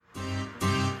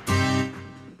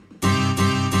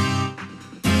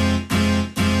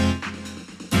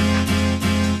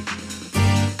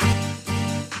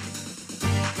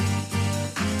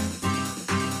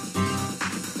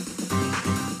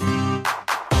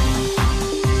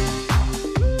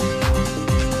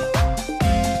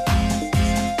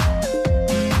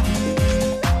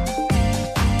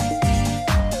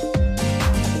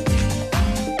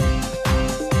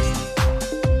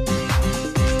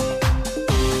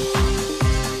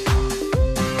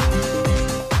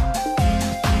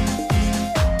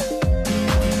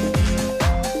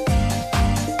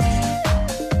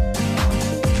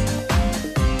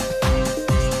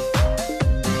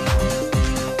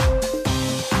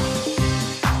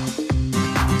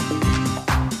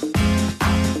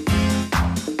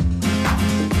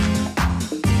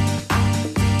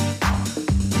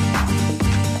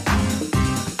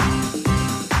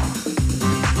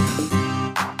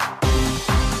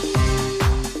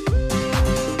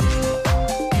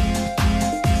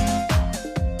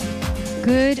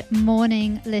Good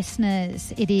morning,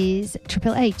 listeners. It is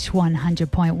Triple H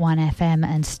 100.1 FM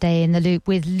and Stay in the Loop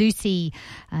with Lucy.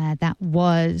 That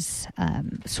was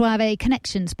Suave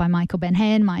Connections by Michael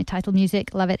Benhaen. My title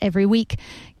music, love it every week.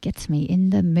 Gets me in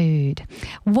the mood.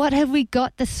 What have we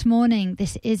got this morning?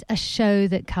 This is a show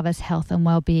that covers health and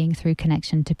well-being through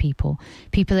connection to people.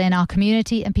 People in our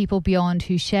community and people beyond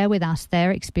who share with us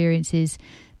their experiences,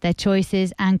 their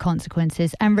choices and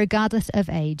consequences, and regardless of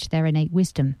age, their innate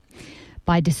wisdom.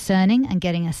 By discerning and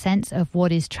getting a sense of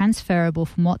what is transferable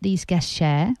from what these guests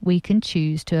share, we can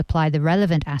choose to apply the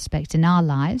relevant aspects in our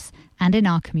lives and in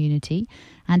our community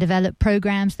and develop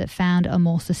programs that found a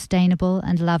more sustainable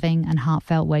and loving and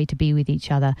heartfelt way to be with each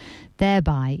other,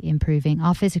 thereby improving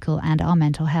our physical and our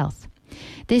mental health.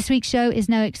 This week's show is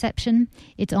no exception.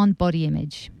 It's on body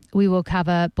image. We will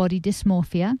cover body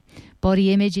dysmorphia,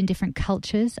 body image in different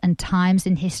cultures and times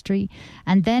in history,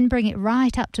 and then bring it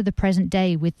right up to the present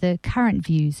day with the current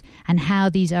views and how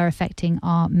these are affecting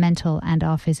our mental and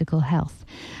our physical health.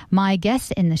 My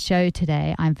guests in the show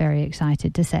today, I'm very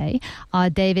excited to say, are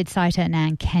David Saiter and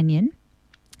Anne Kenyon.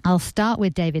 I'll start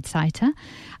with David Saiter.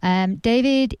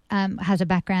 David has a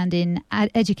background in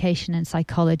education and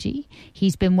psychology.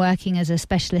 He's been working as a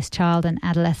specialist child and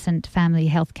adolescent family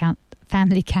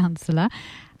counsellor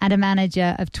and a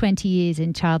manager of 20 years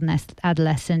in child and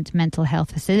adolescent mental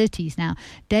health facilities. Now,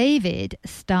 David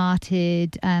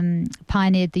pioneered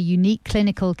the unique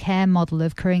clinical care model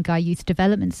of Ku-ring-gai Youth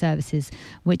Development Services,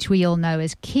 which we all know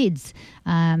as KIDS,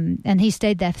 and he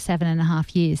stayed there for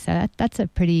 7.5 years. So that's a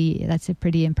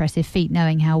pretty impressive feat,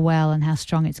 knowing how well and how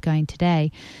strong it's going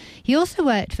today. He also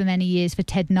worked for many years for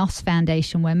Ted Noss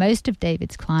Foundation, where most of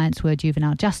David's clients were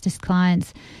juvenile justice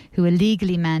clients who were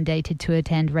legally mandated to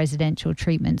attend residential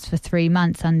treatments for 3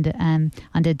 months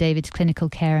under David's clinical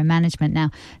care and management. Now,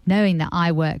 knowing that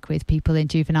I work with people in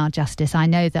juvenile justice, I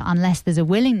know that unless there's a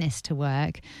willingness to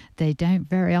work, they don't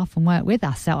very often work with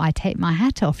us. So I take my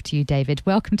hat off to you, David.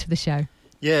 Welcome to the show.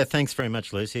 Yeah, thanks very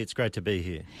much, Lucy. It's great to be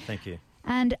here. Thank you.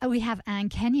 And we have Anne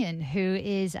Kenyon, who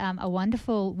is a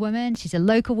wonderful woman. She's a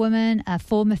local woman, a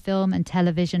former film and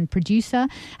television producer,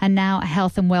 and now a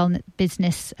health and wellness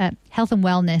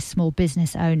small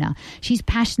business owner. She's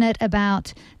passionate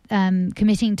about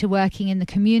committing to working in the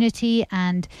community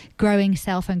and growing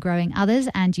self and growing others.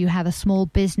 And you have a small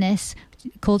business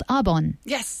called Arbonne.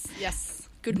 Yes.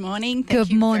 Good morning.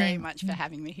 Thank you very much for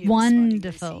having me here.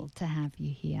 Wonderful this morning, to have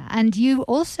you here. And you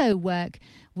also work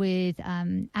with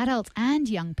adults and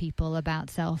young people about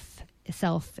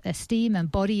self-esteem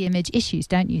and body image issues,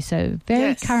 don't you? So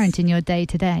very current in your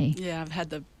day-to-day. Yeah, I've had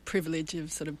the privilege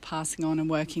of sort of passing on and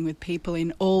working with people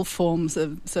in all forms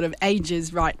of sort of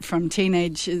ages, right from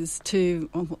teenagers to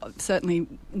certainly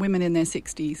women in their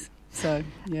 60s. So,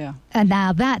 yeah. And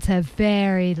now that's a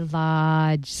very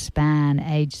large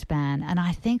age span. And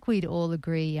I think we'd all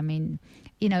agree. I mean,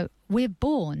 you know, we're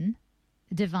born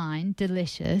divine,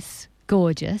 delicious,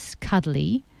 gorgeous,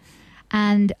 cuddly.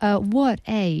 And at what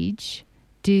age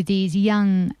do these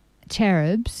young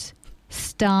cherubs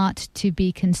start to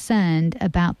be concerned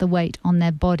about the weight on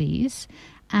their bodies?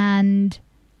 And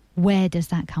where does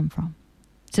that come from?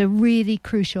 It's a really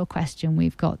crucial question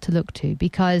we've got to look to,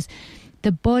 because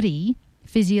the body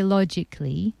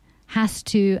physiologically has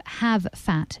to have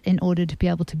fat in order to be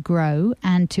able to grow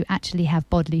and to actually have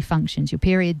bodily functions. Your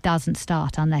period doesn't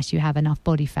start unless you have enough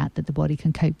body fat that the body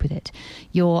can cope with it.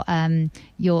 Your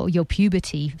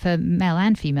puberty for male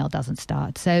and female doesn't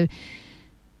start. So,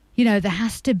 you know, there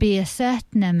has to be a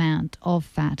certain amount of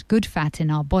fat, good fat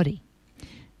in our body.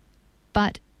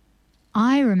 But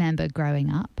I remember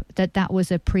growing up that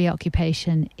was a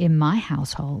preoccupation in my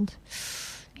household.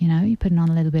 You know, you're putting on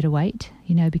a little bit of weight,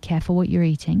 you know, be careful what you're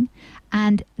eating.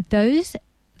 And those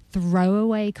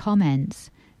throwaway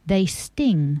comments, they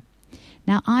sting.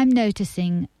 Now, I'm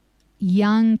noticing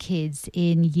young kids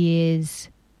in years,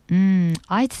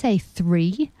 I'd say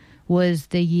 3 was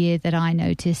the year that I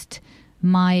noticed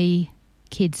my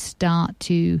kids start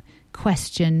to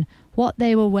question what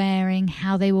they were wearing,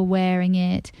 how they were wearing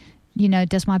it. You know,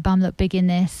 does my bum look big in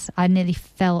this? I nearly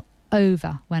fell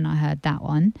over when I heard that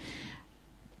one.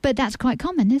 But that's quite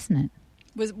common, isn't it?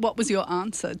 What was your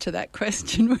answer to that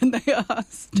question when they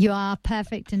asked? You are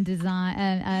perfect and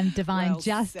divine, well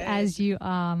just said. As you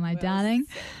are, my darling.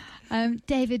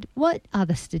 David, what are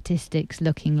the statistics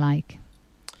looking like?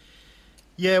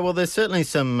 Yeah, well, there's certainly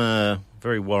some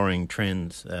very worrying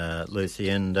trends, Lucy.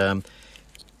 And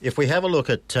if we have a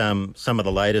look at some of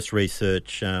the latest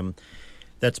research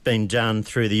that's been done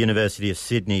through the University of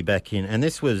Sydney and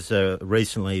this was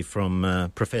recently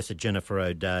from Professor Jennifer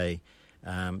O'Day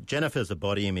Jennifer's a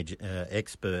body image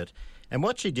expert, and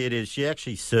what she did is she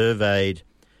actually surveyed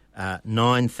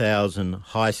 9,000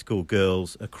 high school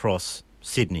girls across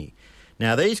Sydney.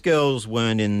 Now, these girls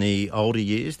weren't in the older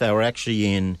years. They were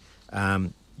actually in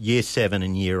Year 7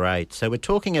 and Year 8. So we're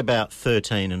talking about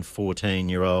 13 and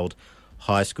 14-year-old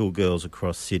high school girls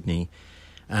across Sydney.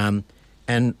 And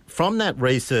from that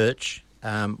research,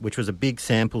 which was a big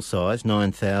sample size,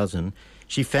 9,000,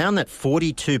 she found that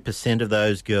 42% of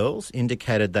those girls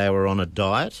indicated they were on a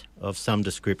diet of some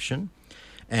description,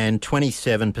 and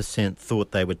 27%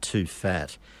 thought they were too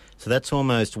fat. So that's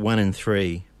almost 1 in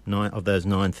 3 of those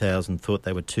 9,000 thought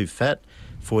they were too fat.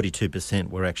 42%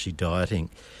 were actually dieting.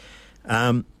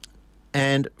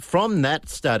 And from that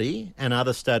study and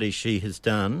other studies she has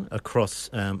done across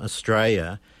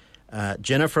Australia,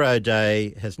 Jennifer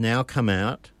O'Dea has now come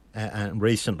out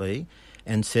recently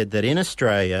and said that in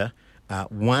Australia,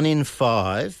 1 in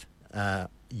 5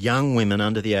 young women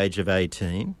under the age of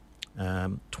 18,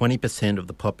 20% of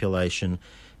the population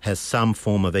has some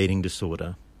form of eating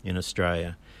disorder in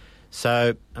Australia.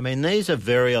 So, I mean, these are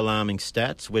very alarming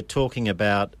stats. We're talking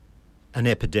about an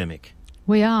epidemic.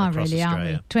 We are really,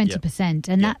 Australia. aren't we?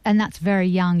 20%. Yep. And that's very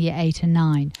young, Year 8 and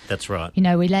 9. That's right. You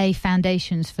know, we lay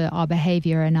foundations for our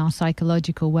behaviour and our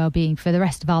psychological well-being for the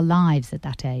rest of our lives at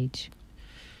that age.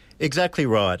 Exactly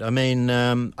right. I mean,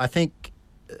 I think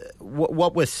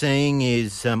what we're seeing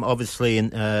is obviously,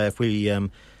 if we,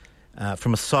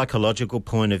 from a psychological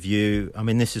point of view, I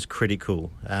mean, this is critical.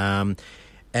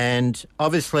 And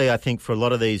obviously, I think for a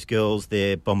lot of these girls,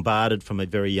 they're bombarded from a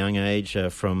very young age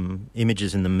from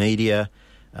images in the media,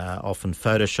 often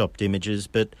photoshopped images.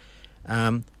 But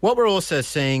what we're also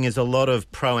seeing is a lot of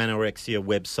pro-anorexia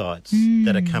websites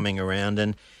that are coming around.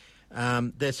 And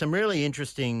there's some really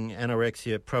interesting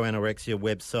pro-anorexia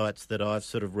websites that I've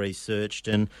sort of researched.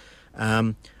 And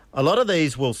a lot of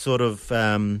these will sort of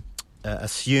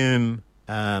assume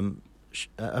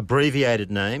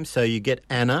abbreviated names. So you get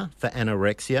Anna for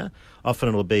anorexia. Often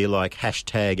it'll be like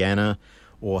hashtag Anna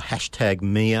or hashtag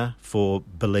Mia for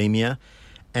bulimia.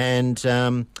 And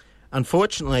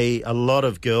unfortunately, a lot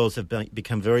of girls have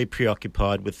become very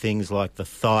preoccupied with things like the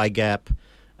thigh gap,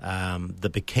 the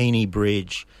bikini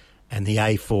bridge, and the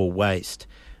A4 waist.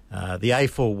 The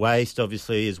A4 waist,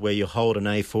 obviously, is where you hold an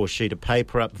A4 sheet of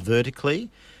paper up vertically,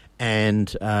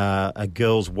 and a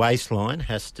girl's waistline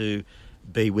has to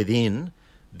be within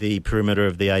the perimeter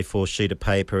of the A4 sheet of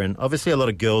paper. And obviously a lot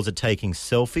of girls are taking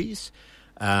selfies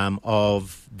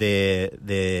of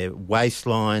their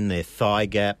waistline, their thigh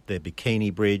gap, their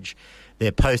bikini bridge.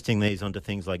 They're posting these onto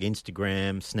things like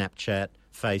Instagram, Snapchat,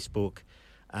 Facebook.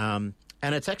 And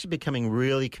it's actually becoming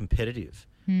really competitive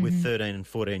with 13 and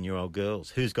 14-year-old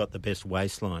girls. Who's got the best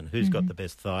waistline? Who's got the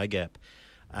best thigh gap?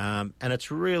 And it's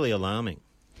really alarming.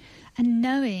 And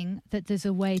knowing that there's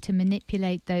a way to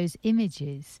manipulate those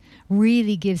images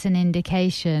really gives an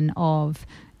indication of,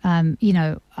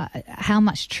 how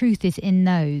much truth is in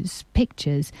those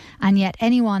pictures. And yet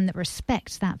anyone that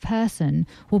respects that person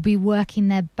will be working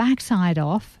their backside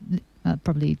off,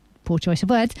 probably poor choice of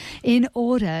words, in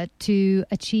order to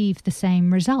achieve the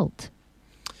same result.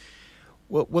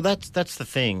 Well, that's the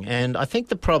thing. And I think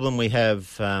the problem we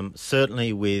have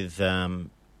certainly with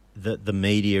the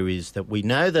media is that we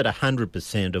know that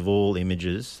 100% of all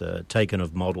images taken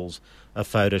of models are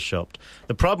photoshopped.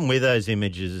 The problem with those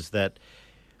images is that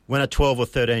when a 12 or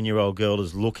 13-year-old girl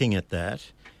is looking at that,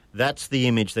 that's the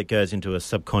image that goes into a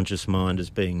subconscious mind as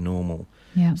being normal.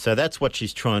 Yeah. So that's what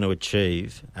she's trying to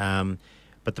achieve.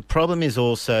 But the problem is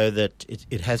also that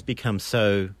it has become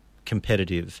so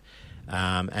competitive.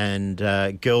 And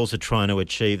girls are trying to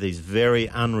achieve these very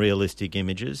unrealistic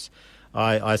images.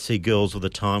 I see girls all the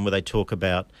time where they talk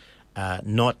about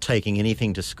not taking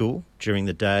anything to school during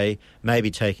the day,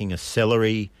 maybe taking a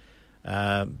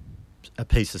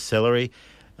piece of celery.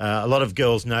 A lot of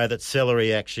girls know that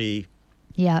celery actually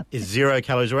is 0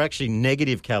 calories, or actually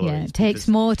negative calories. Yeah, it takes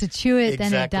more to chew it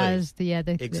than it does the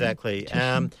exactly.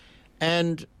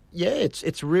 And yeah,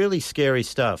 it's really scary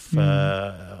stuff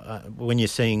when you're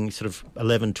seeing sort of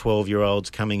 11, 12-year-olds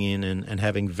coming in and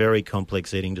having very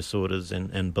complex eating disorders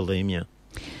and bulimia.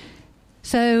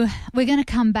 So we're going to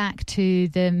come back to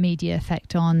the media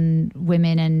effect on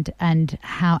women and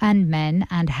men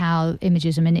and how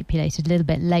images are manipulated a little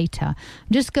bit later.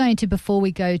 I'm just going to, before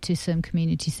we go to some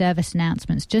community service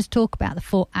announcements, just talk about the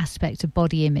 4 aspects of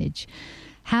body image.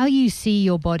 How you see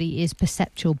your body is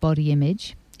perceptual body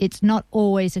image. It's not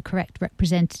always a correct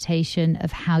representation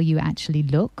of how you actually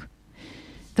look.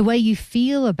 The way you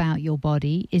feel about your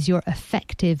body is your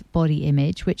affective body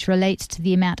image, which relates to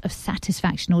the amount of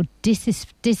satisfaction or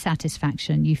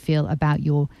dissatisfaction you feel about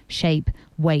your shape,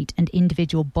 weight, and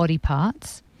individual body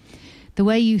parts. The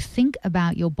way you think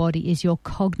about your body is your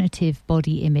cognitive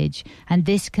body image, and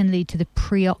this can lead to the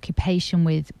preoccupation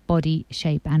with body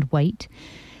shape and weight.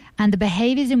 And the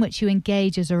behaviours in which you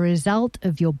engage as a result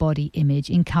of your body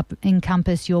image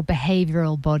encompass your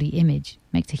behavioural body image.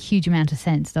 Makes a huge amount of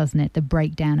sense, doesn't it? The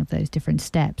breakdown of those different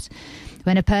steps.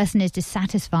 When a person is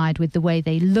dissatisfied with the way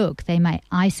they look, they may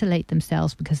isolate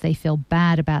themselves because they feel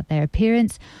bad about their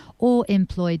appearance, or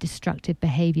employ destructive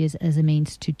behaviours as a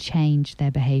means to change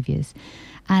their behaviours.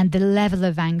 And the level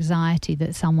of anxiety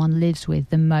that someone lives with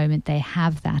the moment they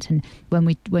have that, and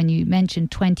when you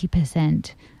mentioned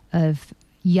 20% of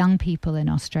young people in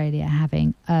Australia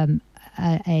having a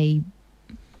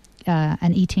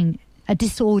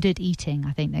disordered eating,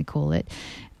 I think they call it.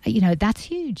 That's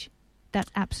huge.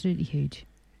 That's absolutely huge.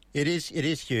 It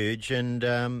is huge, and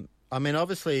I mean,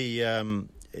 obviously,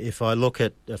 if I look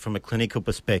at from a clinical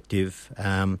perspective,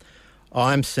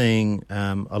 I'm seeing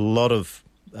a lot of,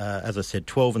 as I said,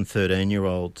 12 and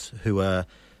 13-year-olds who are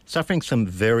suffering some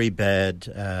very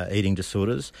bad eating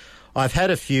disorders. I've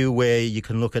had a few where you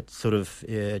can look at sort of,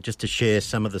 just to share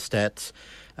some of the stats,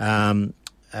 I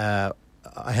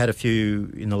had a few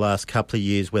in the last couple of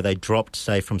years where they dropped,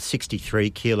 say, from 63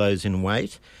 kilos in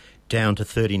weight down to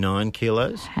 39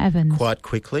 kilos. Heavens. Quite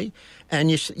quickly. And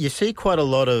you see quite a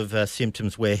lot of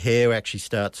symptoms where hair actually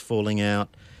starts falling out,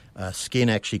 skin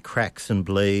actually cracks and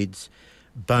bleeds,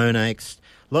 bone aches.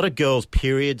 A lot of girls'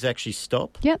 periods actually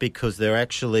stop because they're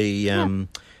actually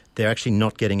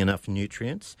not getting enough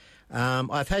nutrients.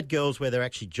 I've had girls where they're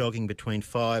actually jogging between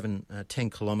 5 and 10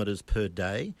 kilometres per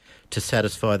day to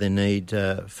satisfy their need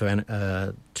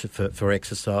for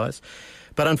exercise.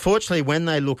 But unfortunately, when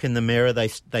they look in the mirror,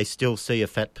 they still see a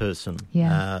fat person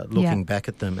looking back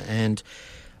at them. And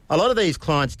a lot of these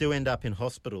clients do end up in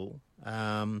hospital.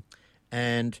 And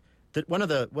one of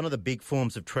the big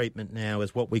forms of treatment now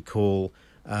is what we call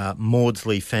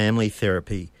Maudsley family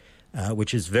therapy.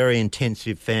 Which is very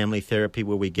intensive family therapy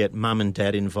where we get mum and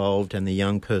dad involved and the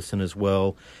young person as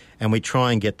well, and we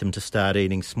try and get them to start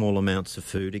eating small amounts of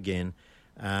food again.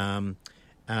 But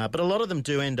a lot of them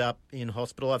do end up in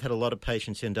hospital. I've had a lot of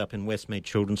patients end up in Westmead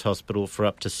Children's Hospital for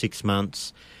up to 6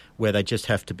 months where they just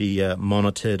have to be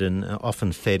monitored and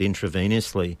often fed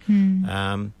intravenously.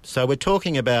 So we're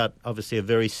talking about, obviously, a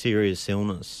very serious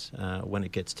illness when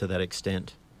it gets to that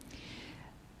extent.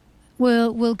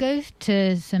 We'll go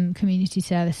to some community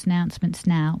service announcements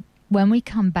now. When we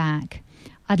come back,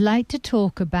 I'd like to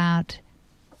talk about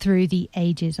through the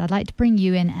ages. I'd like to bring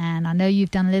you in, Anne. I know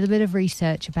you've done a little bit of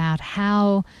research about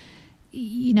how,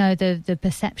 the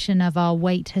perception of our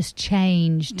weight has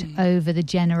changed over the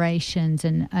generations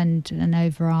and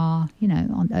over our,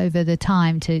 over the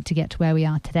time to get to where we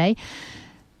are today.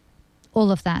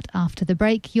 All of that after the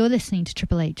break. You're listening to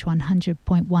Triple H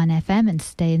 100.1 FM and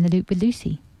Stay in the Loop with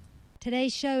Lucy.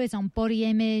 Today's show is on body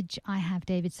image. I have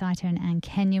David Saito and Anne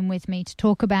Kenyon with me to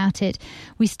talk about it.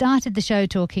 We started the show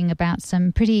talking about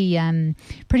some pretty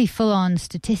full-on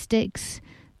statistics,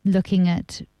 looking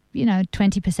at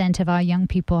 20% of our young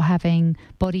people having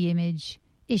body image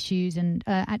issues, and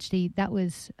actually that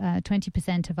was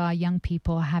 20% of our young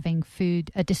people having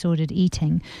disordered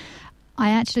eating.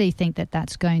 I actually think that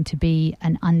that's going to be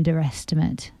an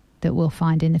underestimate that we'll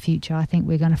find in the future. I think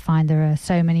we're going to find there are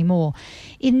so many more.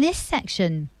 In this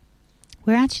section,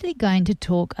 we're actually going to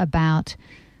talk about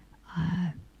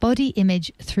body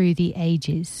image through the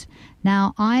ages.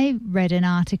 Now, I read an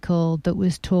article that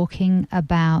was talking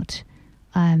about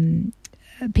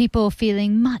people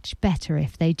feeling much better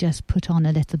if they just put on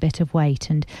a little bit of weight.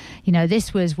 And,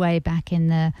 this was way back in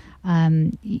the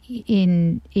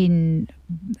in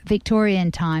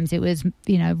Victorian times. It was,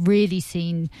 really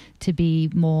seen to be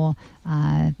more,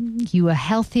 you were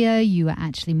healthier, you were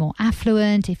actually more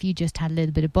affluent if you just had a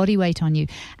little bit of body weight on you.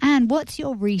 And what's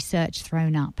your research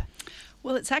thrown up?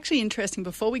 Well, it's actually interesting.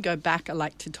 Before we go back, I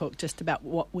like to talk just about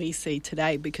what we see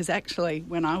today, because actually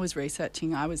when I was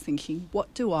researching, I was thinking,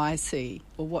 what do I see,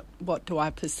 or what do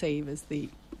I perceive as the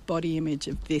body image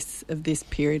of this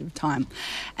period of time?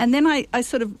 And then I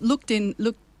sort of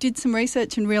did some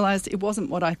research and realised it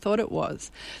wasn't what I thought it was.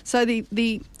 So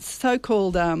the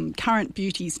so-called current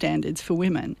beauty standards for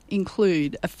women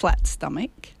include a flat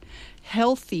stomach,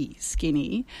 healthy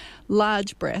skinny,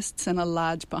 large breasts and a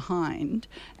large behind,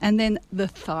 and then the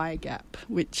thigh gap,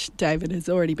 which David has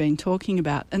already been talking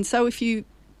about. And so if you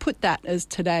put that as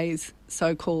today's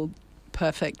so-called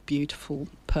perfect, beautiful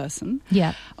person.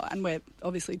 Yeah. And we're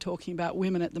obviously talking about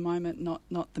women at the moment,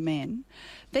 not the men.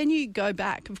 Then you go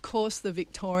back. Of course, the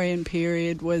Victorian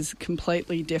period was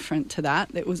completely different to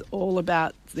that. It was all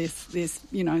about this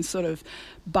sort of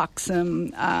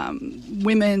buxom,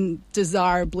 women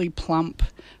desirably plump,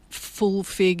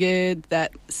 full-figured,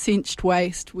 that cinched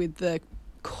waist with the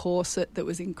corset that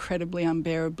was incredibly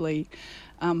unbearably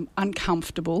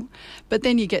uncomfortable. But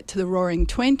then you get to the Roaring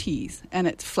 20s and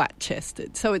it's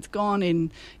flat-chested. So it's gone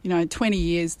in, 20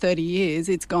 years, 30 years,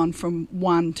 it's gone from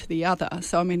one to the other.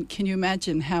 So, I mean, can you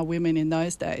imagine how women in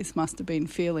those days must have been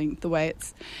feeling the way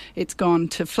it's gone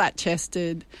to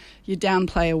flat-chested, you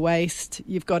downplay a waist,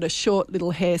 you've got a short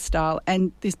little hairstyle,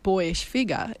 and this boyish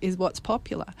figure is what's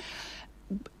popular.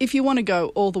 If you want to go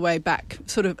all the way back,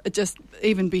 sort of just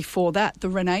even before that, the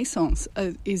Renaissance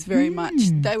is very much,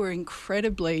 they were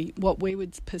incredibly what we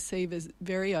would perceive as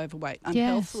very overweight,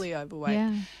 unhealthily overweight.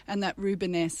 Yeah. And that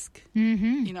Rubenesque,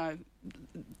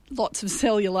 lots of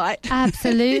cellulite.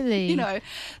 Absolutely.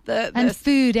 And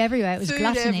food everywhere. It was food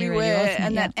gluttony, everywhere, really, wasn't it?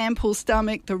 and that ample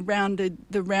stomach, the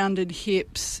rounded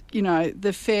hips,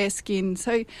 the fair skin.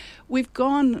 So we've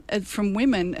gone from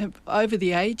women over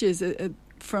the ages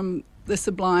from the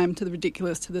sublime to the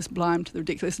ridiculous to the sublime to the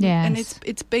ridiculous. Yes. And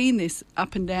it's been this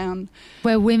up and down.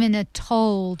 Where women are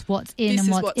told what's in and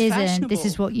what isn't. This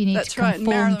is what you need to conform to.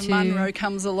 That's right. Marilyn Monroe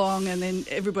comes along and then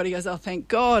everybody goes, oh, thank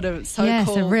God, a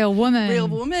so-called a real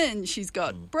woman. She's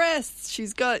got breasts.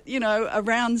 She's got, a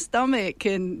round stomach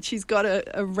and she's got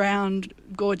a round,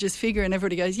 gorgeous figure, and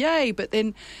everybody goes, yay. But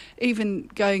then even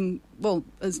going,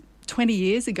 as 20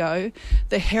 years ago,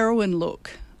 the heroine look,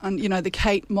 and, the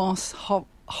Kate Moss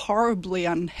horribly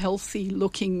unhealthy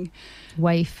looking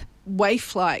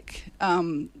waif-like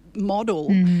model,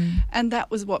 and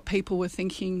that was what people were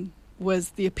thinking was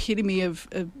the epitome of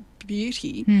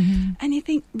beauty. And you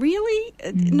think, really?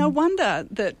 No wonder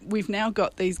that we've now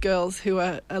got these girls who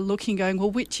are looking, going,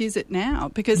 well, which is it now?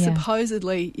 Because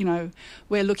supposedly,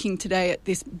 we're looking today at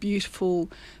this beautiful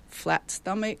flat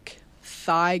stomach,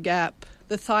 thigh gap.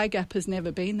 The thigh gap has never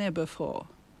been there before.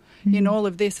 In all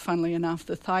of this, funnily enough,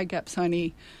 the thigh gap's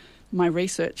only, my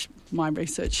research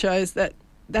shows that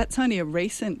that's only a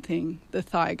recent thing, the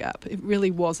thigh gap. It really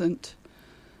wasn't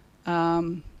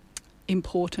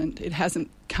important. It hasn't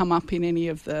come up in any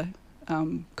of the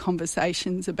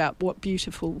conversations about what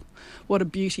a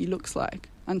beauty looks like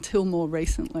until more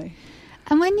recently.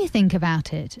 And when you think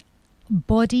about it,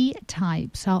 body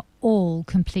types are all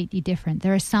completely different.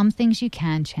 There are some things you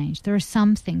can change. There are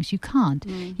some things you can't.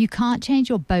 You can't change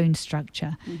your bone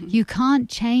structure. You can't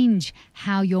change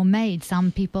how you're made.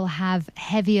 Some people have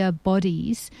heavier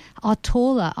bodies, are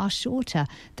taller, are shorter.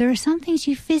 There are some things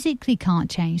you physically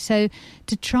can't change. So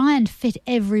to try and fit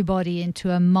everybody into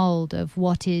a mold of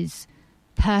what is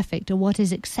perfect or what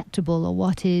is acceptable or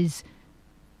what is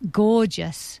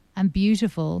gorgeous and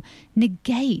beautiful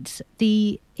negates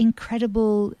the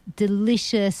incredible,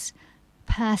 delicious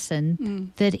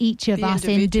person that each of us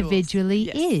individually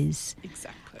is.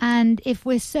 Exactly. And if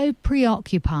we're so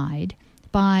preoccupied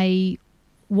by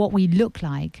what we look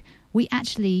like, we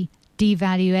actually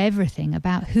devalue everything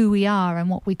about who we are and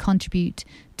what we contribute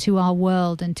to our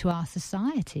world and to our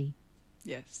society.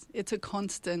 Yes, it's a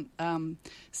constant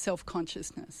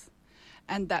self-consciousness.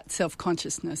 And that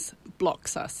self-consciousness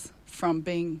blocks us from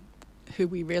being who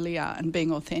we really are and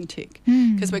being authentic.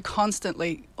 Because we're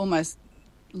constantly almost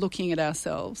looking at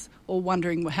ourselves or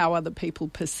wondering how other people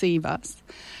perceive us.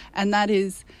 And that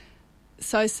is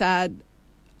so sad.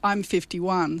 I'm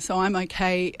 51, so I'm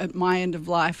okay at my end of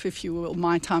life, if you will,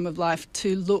 my time of life,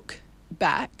 to look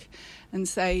back and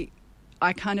say,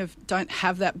 I kind of don't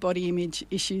have that body image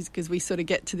issues, because we sort of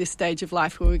get to this stage of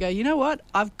life where we go, you know what,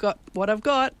 I've got what I've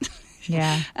got.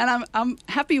 Yeah. And I'm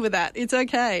happy with that. It's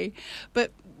okay.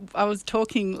 But I was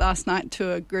talking last night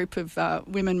to a group of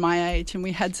women my age, and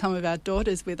we had some of our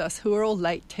daughters with us who are all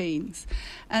late teens.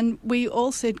 And we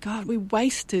all said, God, we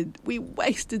wasted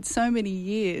so many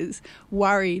years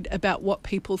worried about what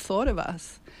people thought of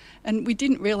us. And we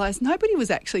didn't realise nobody was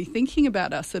actually thinking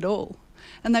about us at all.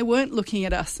 And they weren't looking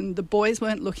at us, and the boys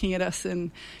weren't looking at us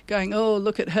and going, oh,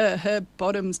 look at her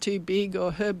bottom's too big,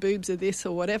 or her boobs are this,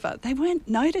 or whatever. They weren't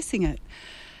noticing it.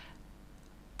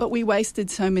 But we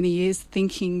wasted so many years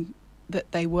thinking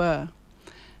that they were.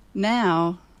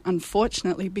 Now,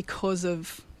 unfortunately, because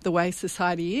of the way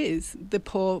society is, the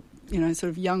poor, sort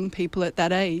of young people at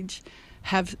that age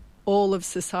have all of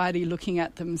society looking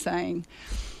at them saying,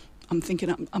 I'm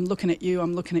thinking, I'm looking at you,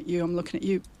 I'm looking at you, I'm looking at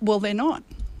you. Well, they're not.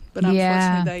 But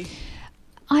unfortunately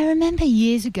I remember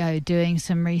years ago doing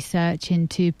some research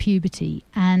into puberty,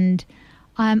 and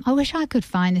I wish I could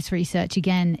find this research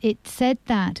again. It said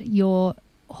that you're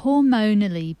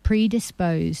hormonally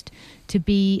predisposed to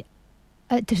be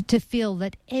to feel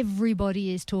that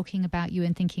everybody is talking about you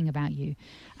and thinking about you.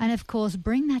 And of course,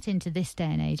 bring that into this day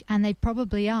and age, and they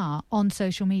probably are on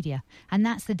social media. And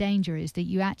that's the danger, is that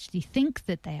you actually think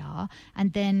that they are,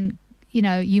 and then, you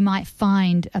know, you might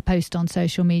find a post on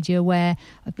social media where,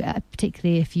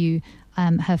 particularly if you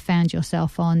have found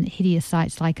yourself on hideous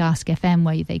sites like Ask FM,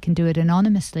 where they can do it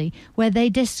anonymously, where they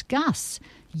discuss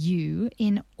you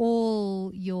in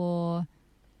all your...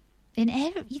 in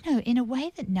a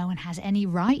way that no one has any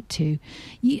right to.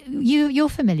 You're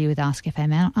familiar with Ask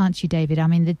FM, aren't you, David? I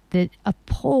mean, the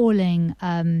appalling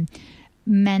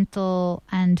mental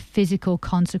and physical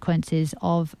consequences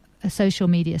of social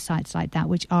media sites like that,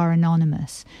 which are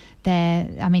anonymous.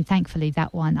 Thankfully,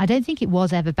 that one, I don't think it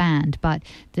was ever banned, but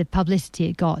the publicity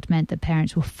it got meant that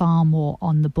parents were far more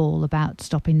on the ball about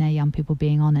stopping their young people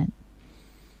being on it.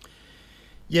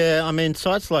 Yeah, I mean,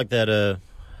 sites like that are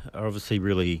obviously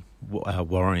really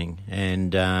worrying.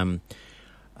 And I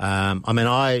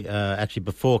actually,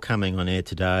 before coming on air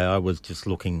today, I was just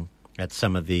looking at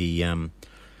some of the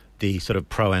sort of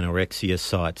pro-anorexia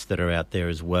sites that are out there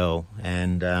as well.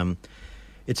 And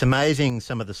it's amazing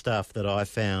some of the stuff that I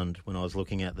found when I was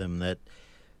looking at them, that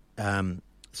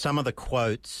some of the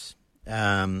quotes,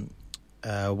 one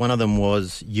of them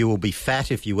was, "You will be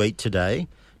fat if you eat today.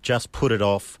 Just put it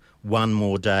off one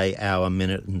more day, hour,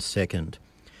 minute and second.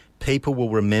 People will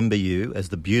remember you as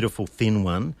the beautiful thin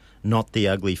one, not the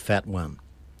ugly fat one.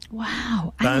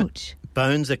 Wow, ouch.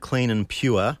 Bones are clean and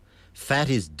pure. Fat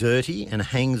is dirty and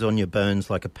hangs on your bones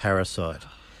like a parasite."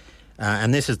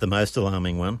 And this is the most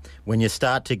alarming one. "When you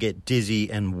start to get dizzy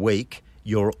and weak,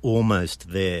 you're almost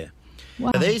there."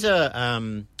 Wow. Now, these are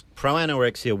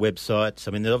pro-anorexia websites.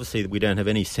 I mean, obviously we don't have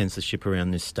any censorship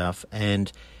around this stuff,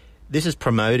 and this is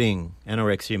promoting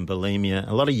anorexia and bulimia.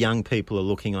 A lot of young people are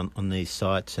looking on these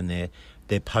sites, and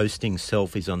they're posting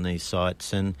selfies on these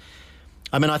sites. And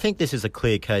I mean, I think this is a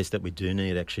clear case that we do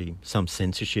need actually some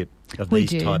censorship of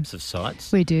these types of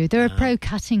sites. We do. There are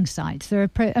pro-cutting sites. There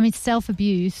are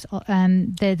self-abuse.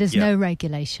 There's no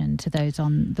regulation to those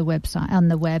on the website, on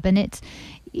the web, and it's,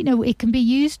 it can be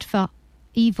used for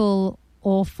evil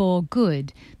or for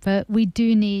good, but we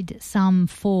do need some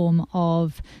form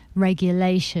of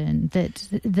regulation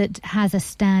that has a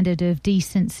standard of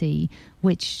decency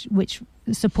which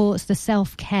supports the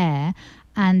self-care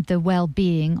and the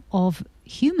well-being of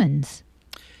humans.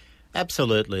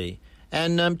 Absolutely.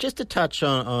 And just to touch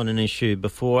on an issue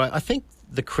before, I think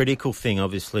the critical thing,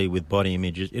 obviously, with body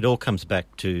image, it all comes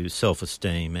back to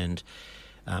self-esteem. And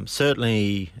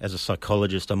certainly, as a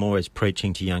psychologist, I'm always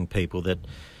preaching to young people that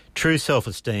true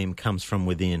self-esteem comes from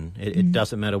within. It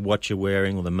doesn't matter what you're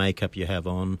wearing or the makeup you have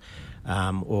on,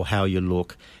 or how you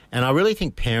look. And I really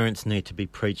think parents need to be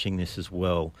preaching this as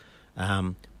well.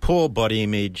 Poor body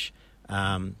image,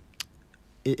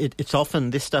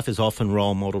 this stuff is often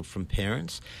role modelled from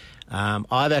parents.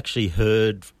 I've actually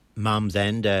heard mums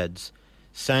and dads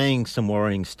saying some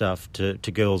worrying stuff to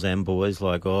girls and boys,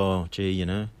 like, "Oh, gee,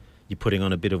 you're putting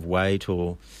on a bit of weight,"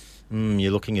 or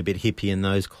 "You're looking a bit hippie in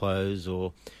those clothes,"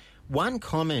 or one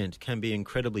comment can be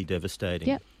incredibly devastating.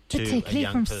 Yep. To particularly a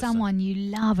young from person. Someone you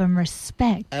love and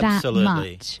respect Absolutely. that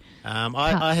much.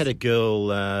 I had a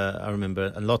girl, I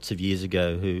remember lots of years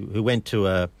ago, who went to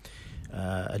a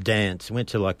dance, went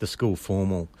to like the school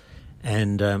formal,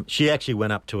 and she actually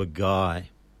went up to a guy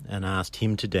and asked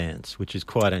him to dance, which is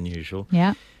quite unusual.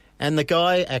 Yeah. And the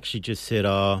guy actually just said,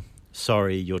 "Oh,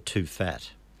 sorry, you're too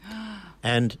fat."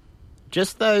 And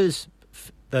just those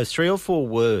 3 or 4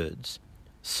 words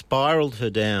spiralled her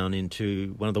down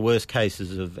into one of the worst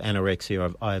cases of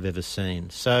anorexia I've ever seen.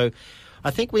 So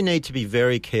I think we need to be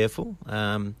very careful.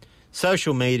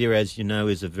 Social media, as you know,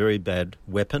 is a very bad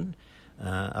weapon.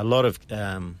 A lot of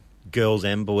girls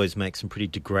and boys make some pretty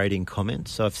degrading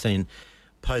comments. I've seen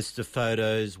posts of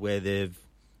photos where they've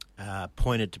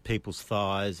pointed to people's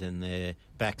thighs and their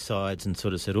backsides and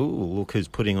sort of said, "Oh, look who's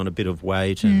putting on a bit of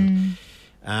weight."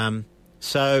 And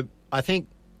so I think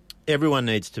everyone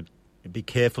needs to be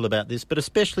careful about this, but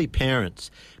especially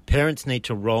parents. Parents need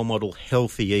to role model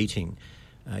healthy eating.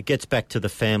 It gets back to the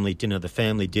family dinner. The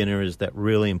family dinner is that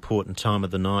really important time of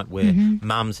the night where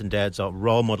mums and dads are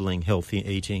role modelling healthy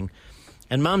eating.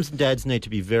 And mums and dads need to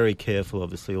be very careful,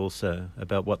 obviously, also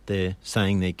about what they're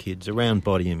saying their kids around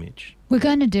body image. We're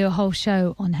going to do a whole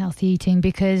show on healthy eating,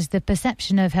 because the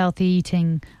perception of healthy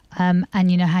eating,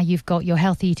 and you know how you've got your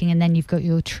healthy eating and then you've got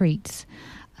your treats.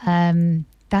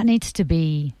 That needs to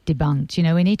be debunked. You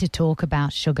know, we need to talk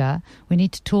about sugar, we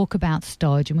need to talk about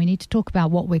stodge, and we need to talk about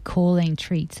what we're calling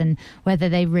treats and whether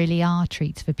they really are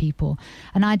treats for people.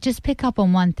 And I'd just pick up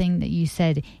on one thing that you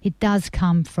said. It does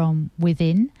come from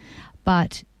within,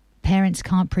 but parents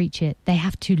can't preach it. They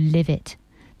have to live it.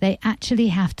 They actually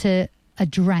have to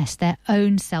address their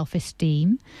own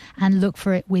self-esteem and look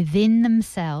for it within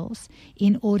themselves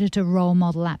in order to role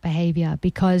model that behavior.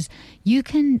 Because you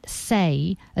can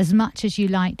say as much as you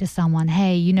like to someone,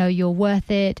 hey, you know, you're worth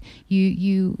it,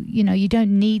 you know, you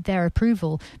don't need their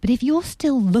approval. But if you're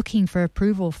still looking for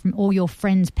approval from all your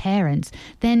friends' parents,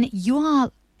 then you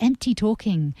are empty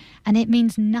talking and it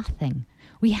means nothing.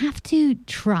 We have to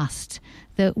trust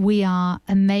that we are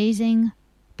amazing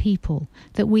people,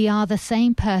 that we are the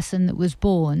same person that was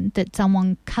born, that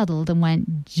someone cuddled and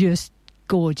went, just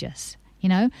gorgeous. You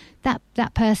know,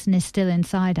 that person is still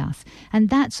inside us. And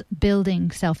that's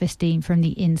building self-esteem from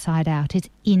the inside out. It's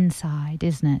inside,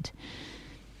 isn't it?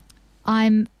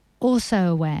 I'm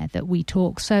also aware that we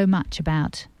talk so much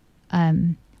about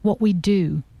what we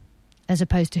do as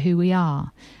opposed to who we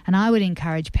are. And I would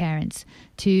encourage parents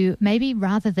to maybe,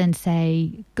 rather than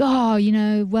say, oh, you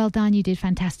know, well done, you did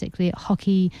fantastically at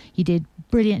hockey, you did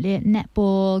brilliantly at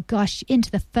netball, gosh,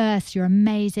 into the first, you're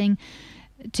amazing,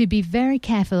 to be very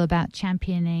careful about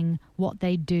championing what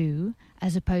they do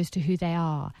as opposed to who they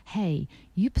are. Hey,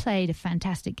 you played a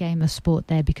fantastic game of sport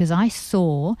there because I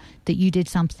saw that you did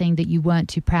something that you weren't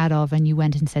too proud of and you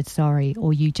went and said sorry,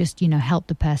 or you just, you know, helped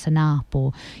the person up,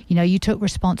 or, you know, you took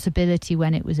responsibility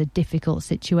when it was a difficult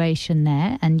situation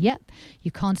there. And yep,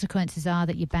 your consequences are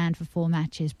that you're banned for 4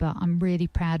 matches, but I'm really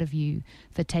proud of you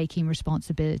for taking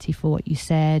responsibility for what you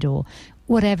said, or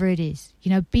whatever it is.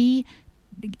 You know,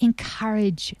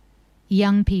 encourage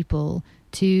young people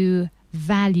to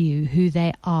value who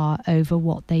they are over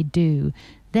what they do.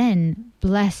 Then,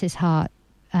 bless his heart,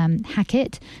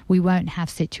 Hackett, we won't have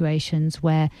situations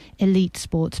where elite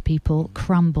sports people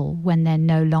crumble when they're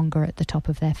no longer at the top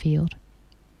of their field.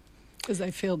 Because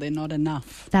they feel they're not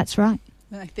enough. That's right.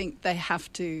 I think they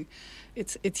have to.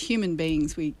 It's human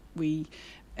beings. We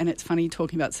and it's funny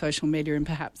talking about social media, and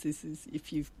perhaps this is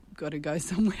if you've got to go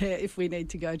somewhere, if we need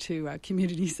to go to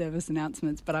community service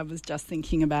announcements. But I was just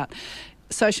thinking about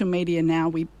social media now.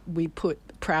 We put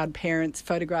proud parents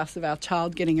photographs of our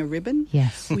child getting a ribbon.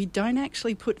 Yes. We don't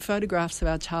actually put photographs of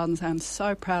our child and say, I'm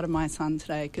so proud of my son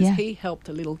today because he helped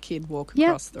a little kid walk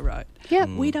across the road. Yep.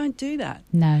 We don't do that.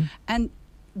 No. And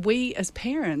we as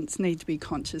parents need to be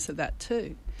conscious of that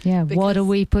too. Yeah, what image are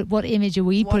we putting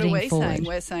forward? What are we saying?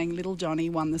 We're saying little Johnny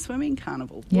won the swimming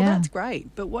carnival. Well, that's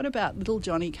great. But what about little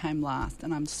Johnny came last?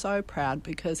 And I'm so proud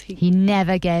because he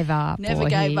never gave up.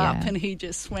 And he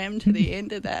just swam to the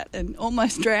end of that and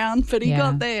almost drowned, but he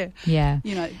got there. Yeah.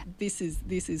 You know, this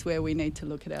is where we need to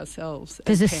look at ourselves.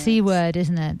 There's a C word,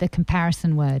 isn't it? The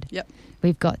comparison word. Yep.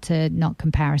 We've got to knock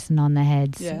comparison on the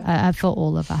heads for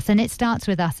all of us. And it starts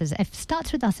with us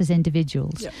as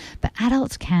individuals. Yep. But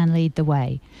adults can lead the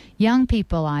way. Young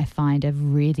people, I find, are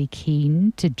really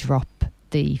keen to drop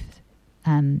the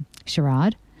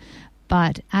charade.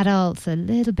 But adults are a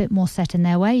little bit more set in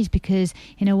their ways because,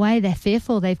 in a way, they're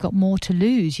fearful they've got more to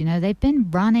lose. You know, they've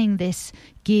been running this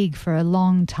gig for a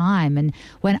long time. And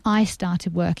when I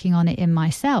started working on it in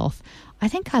myself, I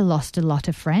think I lost a lot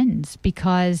of friends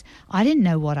because I didn't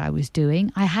know what I was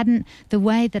doing. The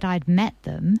way that I'd met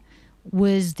them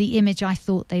was the image I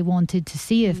thought they wanted to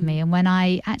see of me. And when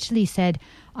I actually said,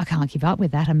 I can't keep up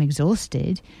with that, I'm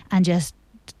exhausted, and just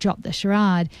dropped the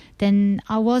charade, then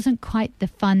I wasn't quite the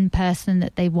fun person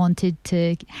that they wanted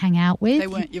to hang out with. They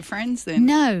weren't your friends then?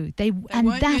 No, and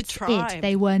weren't that's your tribe. it.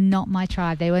 They were not my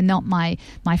tribe. They were not my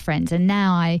friends. And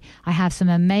now I have some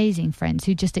amazing friends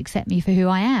who just accept me for who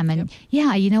I am. And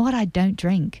you know what? I don't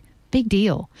drink. Big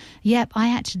deal. Yep,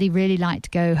 I actually really like to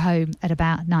go home at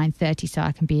about 9:30 so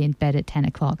I can be in bed at 10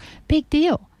 o'clock. Big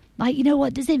deal. Like, you know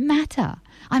what? Does it matter?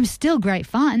 I'm still great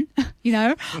fun. You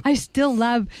know, I still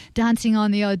love dancing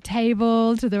on the odd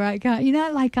table to the right guy. You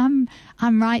know, like I'm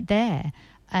right there.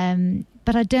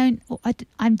 But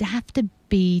I have to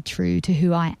be true to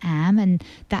who I am. And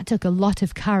that took a lot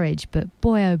of courage. But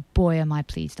boy, oh boy, am I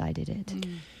pleased I did it.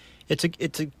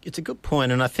 It's a good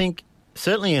point. And I think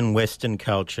certainly in Western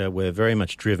culture, we're very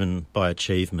much driven by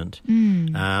achievement.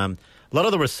 A lot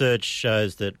of the research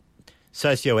shows that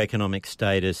socioeconomic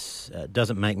status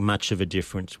doesn't make much of a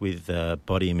difference with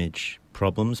body image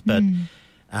problems, but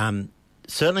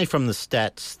certainly from the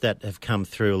stats that have come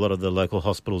through a lot of the local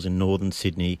hospitals in northern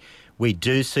Sydney, we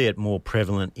do see it more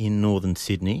prevalent in northern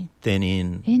Sydney than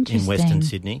in Western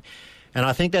Sydney. And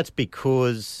I think that's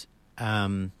because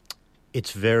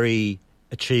it's very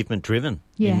achievement-driven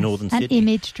Yes. in northern and Sydney.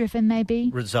 image-driven, maybe.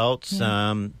 Results,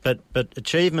 Yeah. but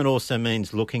achievement also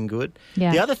means looking good.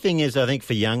 Yeah. The other thing is, I think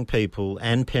for young people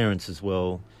and parents as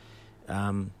well,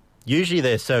 usually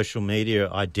their social media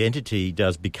identity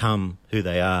does become who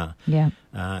they are. Yeah.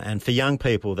 And for young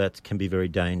people, that can be very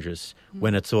dangerous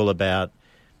when it's all about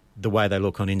the way they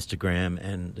look on Instagram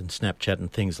and Snapchat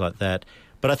and things like that.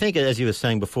 But I think, as you were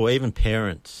saying before, even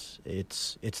parents,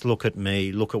 it's look at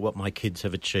me, look at what my kids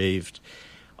have achieved.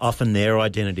 Often their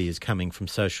identity is coming from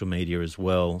social media as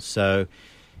well. So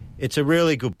it's a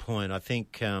really good point. I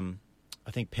think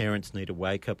parents need a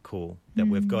wake-up call that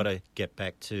we've got to get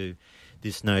back to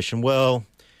this notion. Well,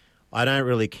 I don't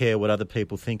really care what other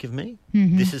people think of me.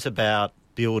 Mm-hmm. This is about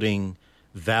building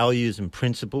values and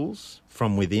principles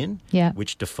from within, Yeah.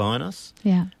 which define us,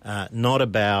 Yeah. not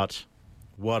about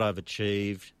what I've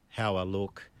achieved, how I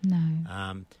look.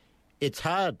 No. It's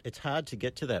hard to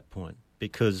get to that point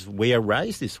because we are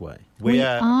raised this way. We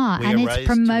are, and it's raised to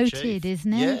promoted, achieve.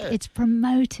 isn't it? Yeah, It's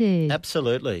promoted.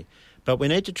 absolutely. But we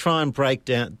need to try and break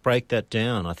that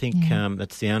down. I think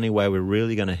that's the only way we're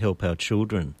really going to help our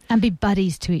children. And be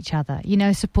buddies to each other,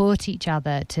 support each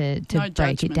other to No break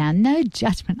judgment. it down. No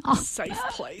judgment. Oh, Safe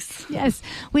place. yes.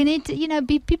 We need to,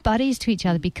 be buddies to each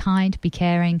other, be kind, be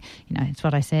caring. It's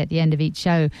what I say at the end of each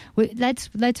show. Let's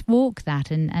walk that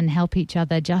and help each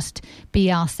other just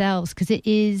be ourselves, because it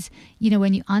is,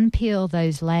 when you unpeel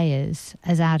those layers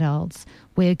as adults,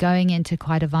 we're going into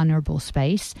quite a vulnerable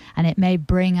space, and it may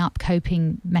bring up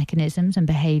coping mechanisms and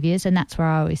behaviours, and that's where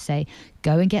I always say,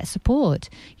 go and get support.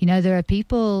 There are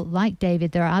people like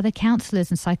David, there are other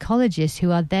counsellors and psychologists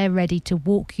who are there ready to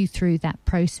walk you through that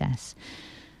process.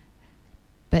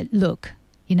 But look,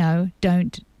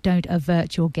 don't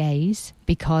avert your gaze,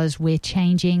 because we're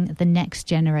changing the next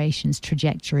generation's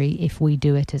trajectory if we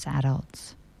do it as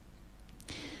adults.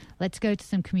 Let's go to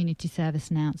some community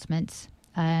service announcements.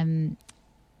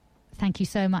 Thank you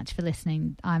so much for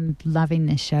listening. I'm loving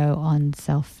this show on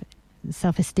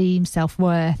self-esteem,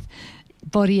 self-worth,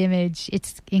 body image.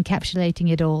 It's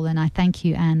encapsulating it all. And I thank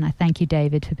you, Anne. I thank you,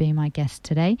 David, for being my guest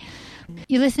today.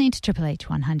 You're listening to Triple H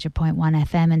 100.1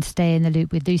 FM and Stay in the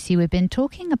Loop with Lucy. We've been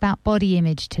talking about body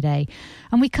image today.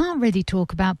 And we can't really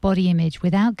talk about body image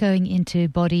without going into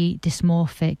body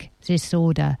dysmorphic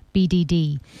disorder,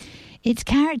 BDD. It's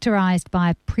characterized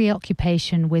by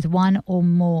preoccupation with one or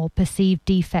more perceived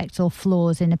defects or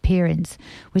flaws in appearance,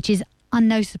 which is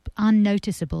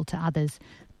unnoticeable to others.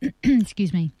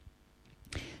 Excuse me.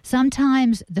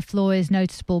 Sometimes the flaw is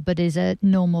noticeable but is a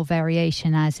normal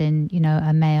variation, as in,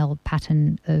 a male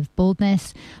pattern of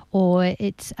baldness, or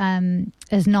it's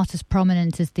as not as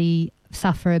prominent as the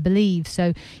sufferer believes.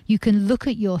 So you can look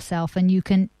at yourself and you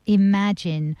can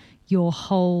imagine your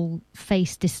whole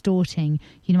face distorting.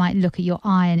 You might look at your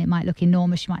eye and it might look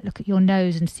enormous. You might look at your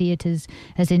nose and see it as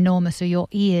enormous, or your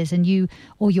ears,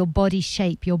 or your body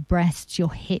shape, your breasts,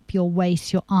 your hip, your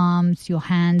waist, your arms, your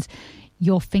hands,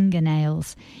 your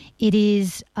fingernails. It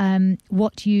is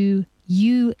what you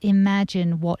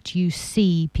imagine, what you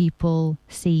see people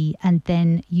see, and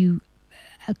then you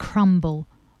crumble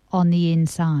on the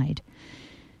inside.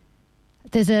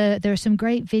 There are some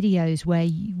great videos where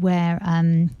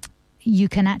you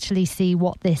can actually see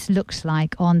what this looks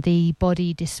like on the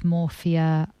Body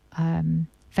Dysmorphia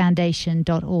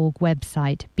Foundation.org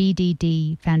website,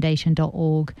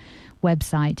 bddfoundation.org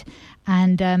website.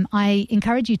 And I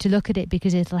encourage you to look at it,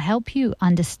 because it'll help you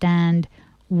understand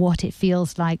what it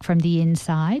feels like from the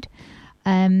inside.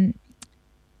 The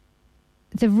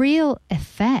real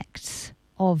effects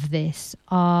of this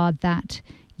are that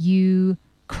you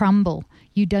crumble.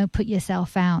 You don't put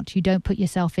yourself out. You don't put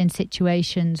yourself in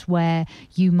situations where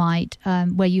you might,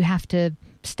 where you have to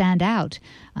stand out.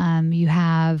 You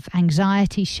have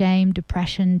anxiety, shame,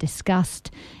 depression,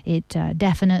 disgust. It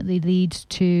definitely leads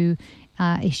to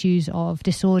issues of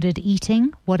disordered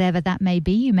eating, whatever that may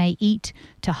be. You may eat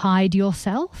to hide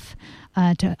yourself,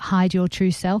 to hide your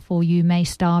true self, or you may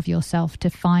starve yourself to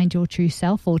find your true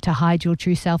self, or to hide your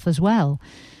true self as well.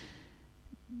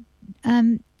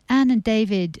 Anne and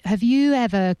David, have you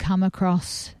ever come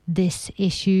across this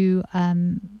issue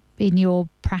in your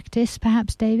practice,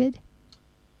 perhaps, David?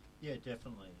 Yeah,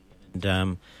 definitely.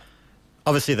 And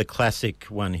obviously the classic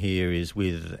one here is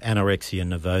with anorexia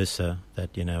nervosa,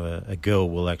 that, a girl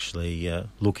will actually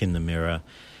look in the mirror,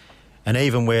 and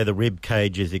even where the rib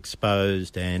cage is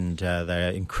exposed and they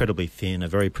are incredibly thin, a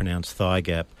very pronounced thigh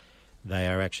gap, they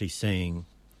are actually seeing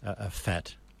a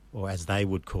fat, or as they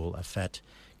would call, a fat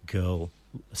girl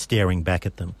staring back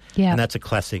at them. Yeah. And that's a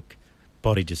classic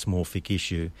body dysmorphic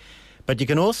issue. But you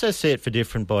can also see it for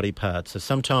different body parts. So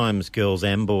sometimes girls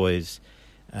and boys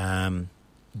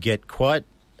get quite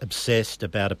obsessed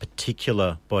about a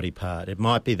particular body part. It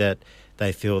might be that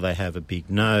they feel they have a big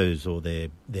nose, or their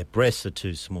breasts are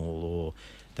too small, or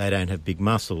they don't have big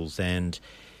muscles. And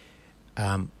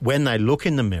when they look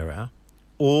in the mirror,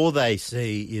 all they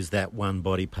see is that one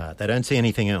body part. They don't see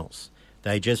anything else.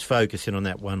 They just focus in on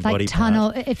that one body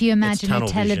tunnel, part. if you imagine a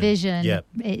television, Yep.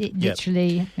 it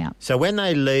literally... Yeah. So when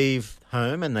they leave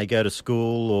home and they go to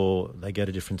school or they go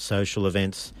to different social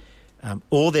events,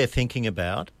 all they're thinking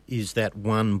about is that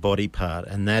one body part,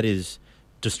 and that is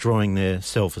destroying their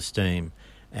self-esteem.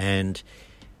 And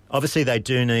obviously they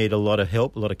do need a lot of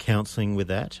help, a lot of counselling with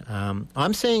that.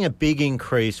 I'm seeing a big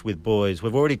increase with boys.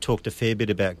 We've already talked a fair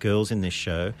bit about girls in this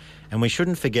show, and we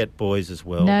shouldn't forget boys as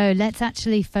well. No, let's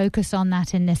actually focus on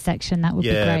that in this section. That would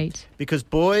be great. Because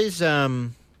boys,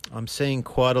 I'm seeing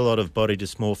quite a lot of body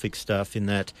dysmorphic stuff, in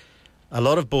that a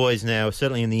lot of boys now,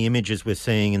 certainly in the images we're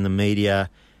seeing in the media,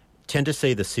 tend to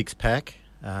see the six-pack,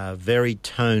 very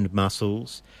toned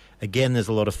muscles. Again, there's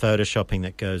a lot of photoshopping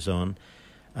that goes on.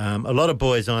 A lot of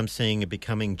boys I'm seeing are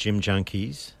becoming gym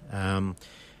junkies.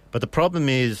 But the problem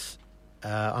is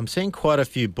I'm seeing quite a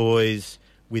few boys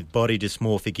with body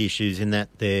dysmorphic issues, in that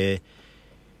they're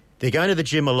going to the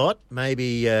gym a lot,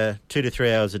 maybe 2 to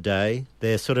 3 hours a day.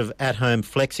 They're sort of at home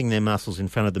flexing their muscles in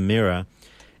front of the mirror,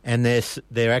 and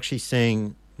they're actually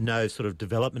seeing no sort of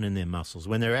development in their muscles,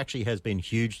 when there actually has been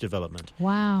huge development.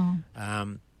 Wow.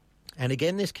 And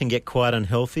again, this can get quite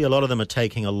unhealthy. A lot of them are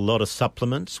taking a lot of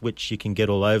supplements, which you can get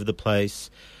all over the place,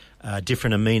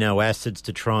 different amino acids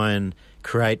to try and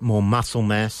create more muscle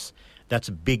mass. That's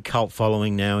a big cult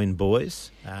following now in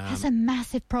boys. That's a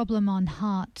massive problem on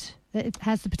heart. It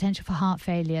has the potential for heart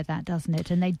failure, that, doesn't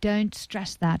it? And they don't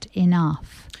stress that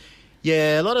enough.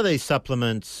 Yeah, a lot of these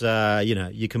supplements,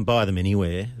 you can buy them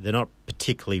anywhere. They're not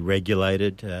particularly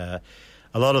regulated.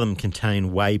 A lot of them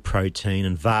contain whey protein,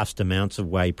 and vast amounts of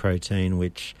whey protein,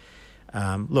 which,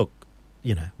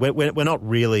 we're not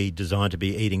really designed to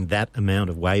be eating that amount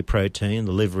of whey protein.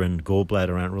 The liver and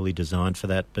gallbladder aren't really designed for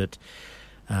that, but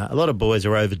a lot of boys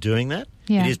are overdoing that.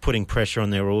 Yeah. It is putting pressure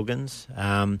on their organs.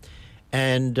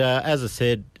 And as I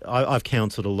said, I've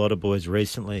counselled a lot of boys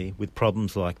recently with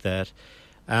problems like that.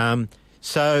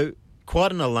 So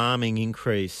quite an alarming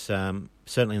increase,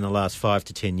 certainly in the last 5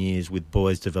 to 10 years, with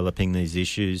boys developing these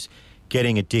issues,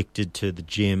 getting addicted to the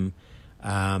gym,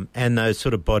 and those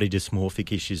sort of body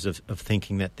dysmorphic issues of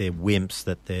thinking that they're wimps,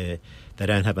 that they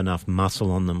don't have enough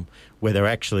muscle on them, where they're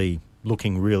actually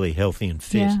looking really healthy and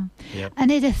fit. Yeah. Yep.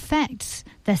 And it affects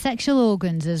their sexual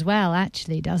organs as well,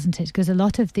 actually, doesn't it? Because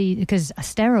because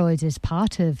steroids is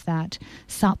part of that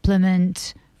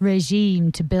supplement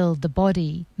regime to build the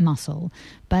body muscle,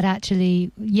 but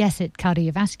actually, yes, it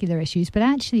cardiovascular issues, but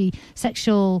actually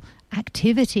sexual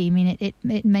activity, I mean,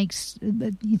 it makes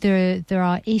there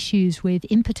are issues with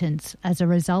impotence as a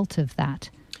result of that.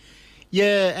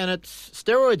 Yeah, and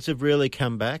steroids have really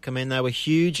come back. I mean, they were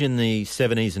huge in the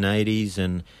 70s and 80s,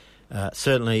 and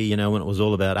certainly, when it was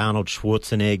all about Arnold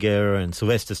Schwarzenegger and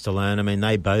Sylvester Stallone, I mean,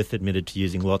 they both admitted to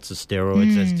using lots of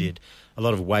steroids, as did a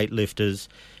lot of weightlifters.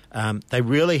 They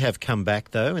really have come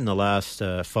back, though, in the last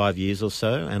 5 years or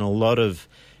so, and a lot of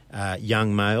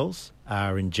young males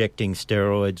are injecting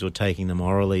steroids or taking them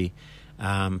orally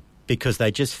because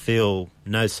they just feel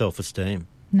no self-esteem.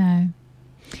 No.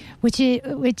 Which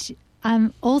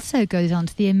also goes on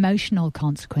to the emotional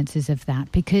consequences of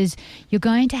that, because you're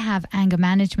going to have anger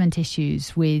management issues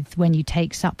when you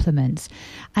take supplements.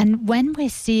 And when we're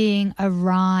seeing a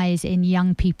rise in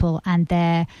young people and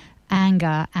their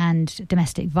anger and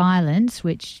domestic violence,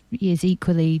 which is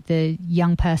equally the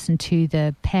young person to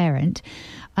the parent,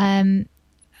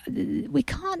 we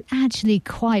can't actually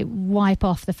quite wipe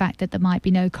off the fact that there might be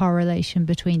no correlation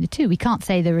between the two. We can't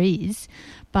say there is,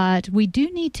 but we do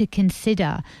need to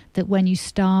consider that when you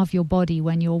starve your body,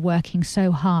 when you're working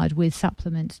so hard with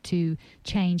supplements to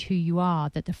change who you are,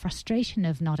 that the frustration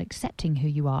of not accepting who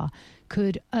you are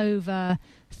could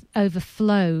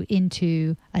overflow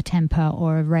into a temper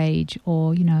or a rage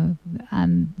or,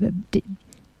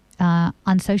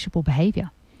 unsociable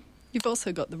behaviour. You've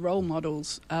also got the role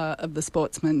models of the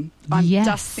sportsmen. I'm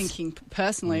just thinking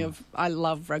personally I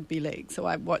love rugby league. So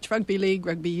I watch rugby league,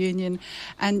 rugby union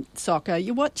and soccer.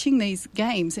 You're watching these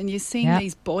games and you're seeing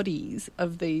these bodies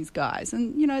of these guys.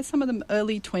 And, some of them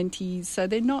early 20s, so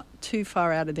they're not too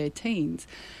far out of their teens.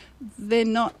 They're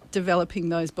not developing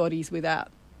those bodies without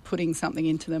putting something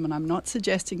into them, and I'm not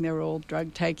suggesting they're all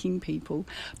drug-taking people,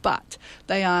 but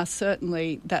they are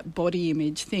certainly that body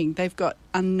image thing. They've got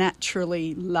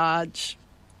unnaturally large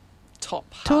top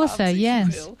halves, torso, if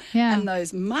yes, you will, yeah, and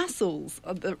those muscles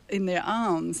in their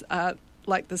arms are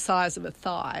like the size of a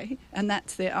thigh, and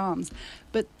that's their arms.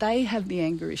 But they have the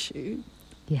anger issue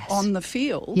on the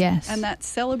field, and that's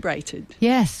celebrated.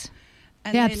 Yes.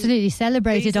 And absolutely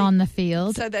celebrated on the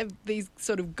field. So these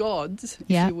sort of gods,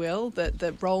 if you will,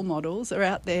 the role models are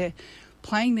out there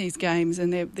playing these games,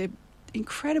 and they're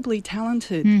incredibly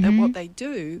talented at what they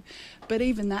do, but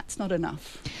even that's not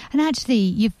enough. And actually,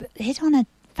 you've hit on a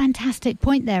fantastic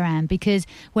point there, Anne, because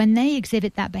when they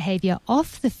exhibit that behaviour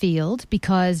off the field,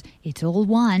 because it's all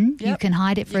one, you can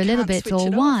hide it for a little bit, it's all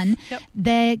one,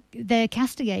 they're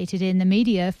castigated in the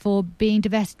media for being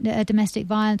domestic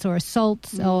violence or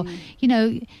assaults, or, you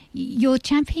know, you're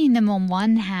championing them on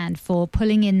one hand for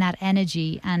pulling in that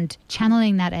energy and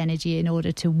channeling that energy in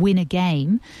order to win a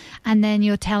game, and then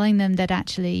you're telling them that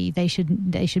actually they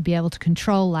should be able to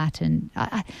control that. And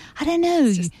I don't know.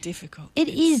 It's just difficult. It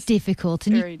is difficult.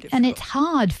 And it's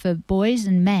hard for boys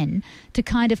and men to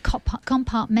kind of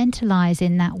compartmentalize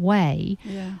in that way.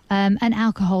 Yeah. And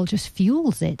alcohol just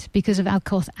fuels it, because of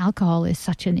course alcohol is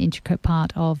such an intricate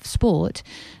part of sport.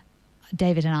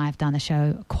 David and I have done a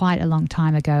show quite a long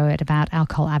time ago about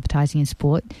alcohol advertising in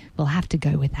sport. We'll have to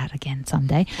go with that again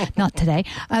someday, not today.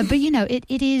 But you know, it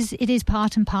is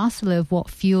part and parcel of what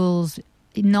fuels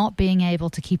not being able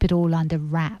to keep it all under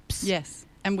wraps. Yes.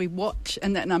 And we watch,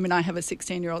 and I mean, I have a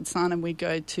 16-year-old son, and we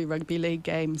go to rugby league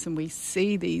games, and we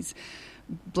see these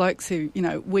blokes who, you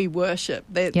know, we worship.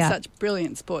 They're such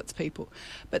brilliant sports people.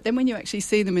 But then when you actually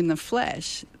see them in the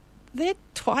flesh, they're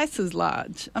twice as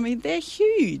large. I mean, they're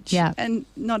huge. Yeah. And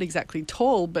not exactly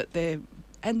tall, but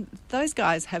and those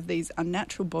guys have these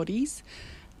unnatural bodies.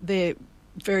 They're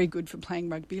very good for playing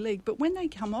rugby league. But when they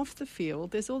come off the field,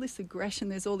 there's all this aggression,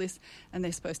 there's all this, and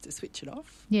they're supposed to switch it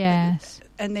off. Yes.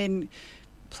 And then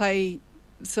play,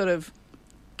 sort of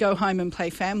go home and play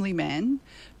family man,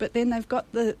 but then they've got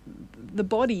the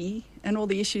body and all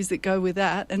the issues that go with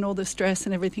that, and all the stress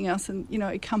and everything else, and you know,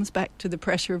 it comes back to the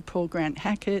pressure of Paul Grant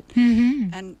Hackett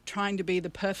and trying to be the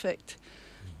perfect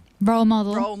role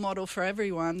model for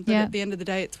everyone. But at the end of the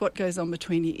day, it's what goes on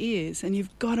between your ears, and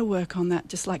you've got to work on that,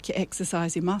 just like you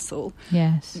exercise your muscle.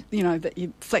 Yes. You know, that you're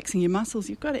flexing your muscles,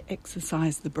 you've got to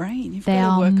exercise the brain. You've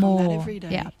got to work on that every day.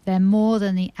 Yeah, they're more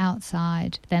than the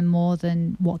outside. They're more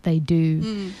than what they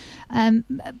do.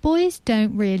 Boys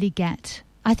don't really get...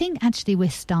 I think actually we're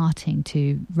starting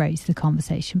to raise the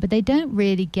conversation, but they don't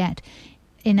really get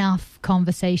enough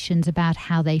conversations about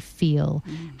how they feel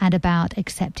and about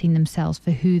accepting themselves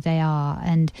for who they are,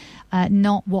 and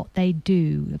not what they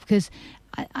do. Because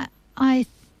I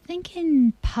think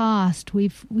in past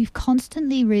we've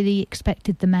constantly really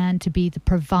expected the man to be the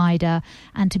provider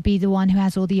and to be the one who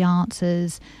has all the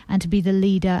answers and to be the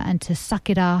leader and to suck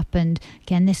it up. And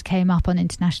again, this came up on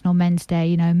International Men's Day,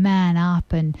 you know, man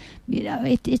up, and you know,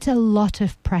 it's a lot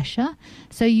of pressure.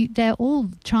 So they're all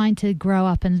trying to grow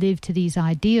up and live to these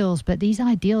ideals, but these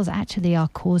ideals actually are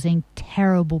causing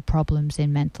terrible problems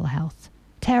in mental health.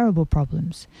 Terrible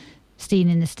problems seen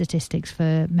in the statistics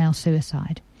for male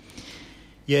suicide.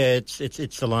 Yeah,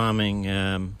 it's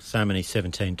alarming. So many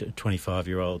 17 to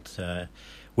 25-year-olds.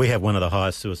 We have one of the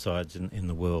highest suicides in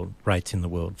the world, rates in the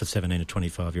world for 17 to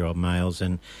 25-year-old males.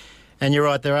 And you're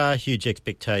right, there are huge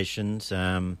expectations.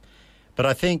 But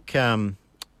I think,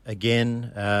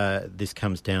 again, this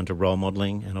comes down to role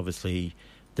modelling. And obviously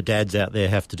the dads out there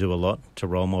have to do a lot to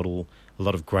role model a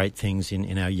lot of great things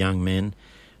in our young men.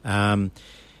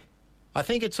 I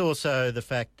think it's also the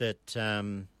fact that...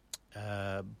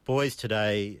 boys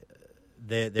today,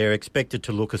 they're expected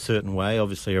to look a certain way,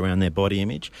 obviously around their body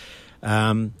image.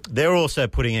 They're also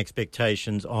putting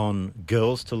expectations on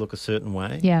girls to look a certain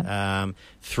way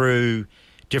through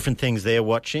different things they're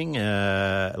watching,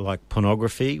 like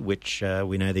pornography, which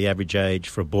we know the average age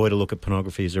for a boy to look at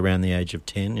pornography is around the age of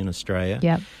 10 in Australia.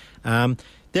 Yep.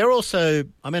 They're also,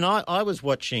 I mean, I was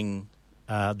watching...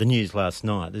 the news last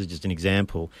night, this is just an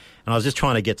example, and I was just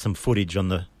trying to get some footage on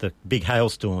the big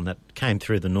hailstorm that came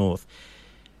through the north.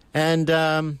 And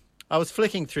I was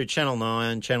flicking through Channel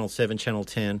 9, Channel 7, Channel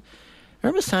 10. I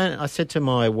remember I said to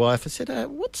my wife, I said,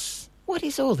 what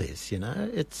is all this, you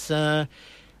know? It's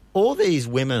all these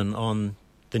women on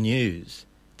the news,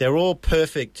 they're all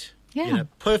perfect, you know,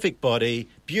 perfect body,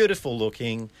 beautiful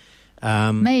looking.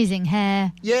 Amazing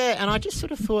hair. Yeah, and I just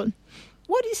sort of thought...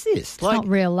 What is this? It's not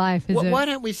real life, is it? Why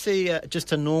don't we see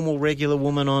just a normal, regular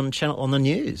woman on the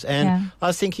news? And I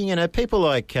was thinking, you know, people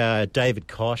like David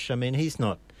Koch. I mean, he's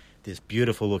not this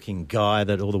beautiful-looking guy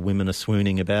that all the women are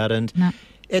swooning about, and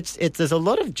there's a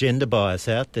lot of gender bias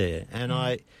out there. And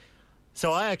I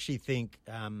actually think,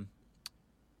 and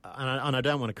I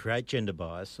don't want to create gender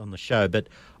bias on the show, but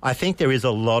I think there is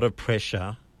a lot of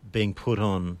pressure being put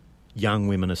on young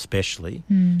women especially,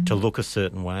 to look a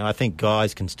certain way. I think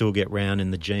guys can still get round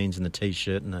in the jeans and the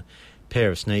T-shirt and a pair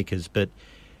of sneakers, but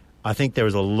I think there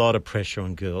is a lot of pressure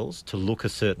on girls to look a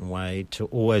certain way, to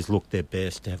always look their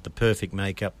best, to have the perfect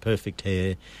makeup, perfect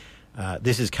hair.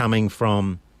 This is coming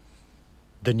from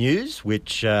the news,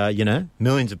 which,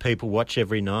 millions of people watch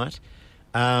every night.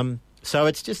 So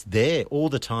it's just there all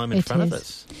the time in front of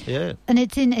us. Yeah. And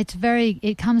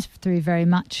it comes through very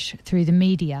much through the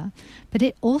media, but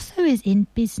it also is in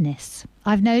business.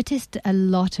 I've noticed a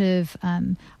lot of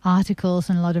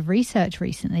articles and a lot of research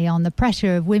recently on the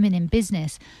pressure of women in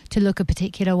business to look a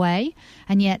particular way,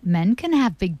 and yet men can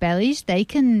have big bellies. They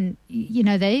can,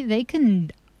 they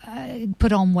can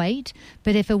put on weight,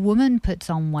 but if a woman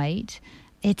puts on weight,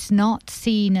 it's not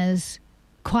seen as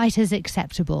quite as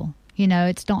acceptable.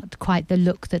 It's not quite the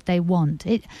look that they want.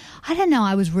 I don't know.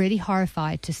 I was really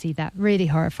horrified to see that. Really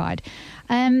horrified.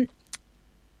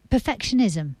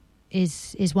 Perfectionism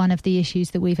is one of the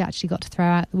issues that we've actually got to throw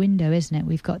out the window, isn't it?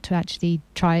 We've got to actually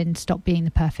try and stop being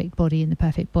the perfect body and the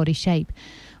perfect body shape.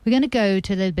 We're going to go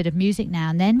to a little bit of music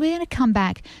now, and then we're going to come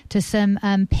back to some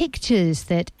pictures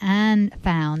that Anne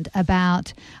found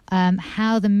about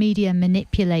how the media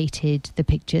manipulated the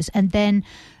pictures, and then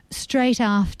straight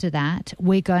after that,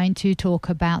 we're going to talk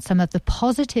about some of the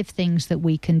positive things that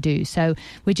we can do. So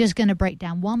we're just going to break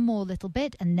down one more little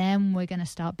bit, and then we're going to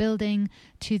start building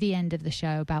to the end of the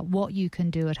show about what you can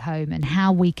do at home and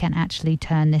how we can actually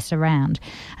turn this around.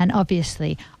 And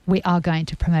obviously, we are going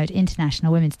to promote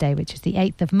International Women's Day, which is the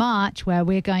 8th of March, where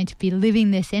we're going to be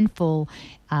living this in full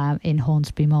in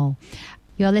Hornsby Mall.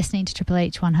 You're listening to Triple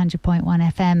H 100.1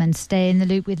 FM and Stay in the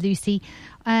Loop with Lucy.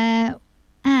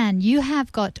 And you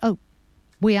have got,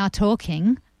 we are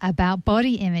talking about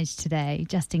body image today,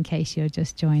 just in case you're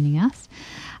just joining us.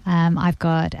 I've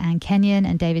got Anne Kenyon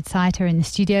and David Saiter in the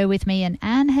studio with me, and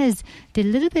Anne has did a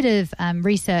little bit of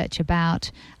research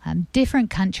about different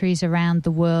countries around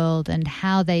the world and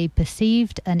how they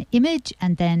perceived an image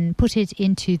and then put it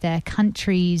into their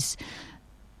country's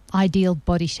ideal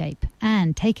body shape.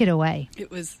 Anne, take it away.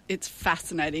 It's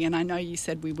fascinating, and I know you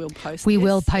said we will post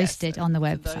it on the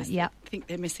website. Yeah, I think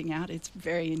they're missing out. It's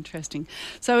very interesting.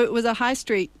 So it was a high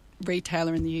street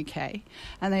retailer in the UK,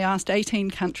 and they asked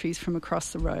 18 countries from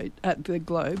across the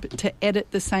globe to edit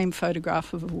the same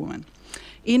photograph of a woman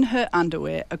in her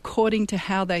underwear according to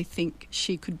how they think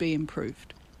she could be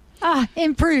improved.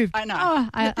 Improved. I know.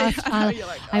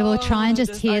 I will try and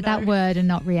just hear that word and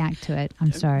not react to it.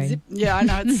 I'm sorry. Yeah, I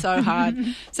know, it's so hard.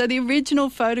 So the original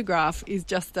photograph is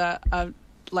just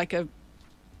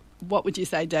what would you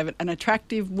say, David? An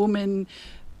attractive woman,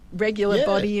 regular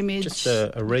body image. Just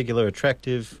a regular,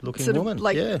 attractive looking woman.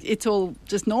 It's all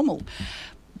just normal.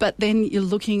 But then you're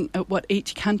looking at what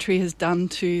each country has done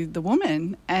to the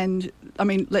woman. And, I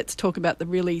mean, let's talk about the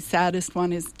really saddest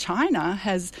one is China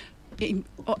has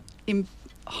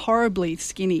horribly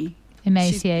skinny.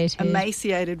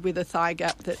 Emaciated with a thigh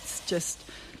gap that's just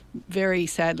very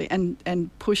sadly, and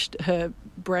pushed her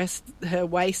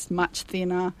waist much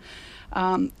thinner,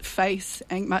 face,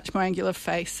 and much more angular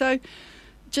face. So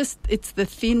just it's the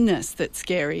thinness that's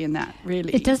scary in that,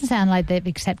 really. It doesn't sound like they've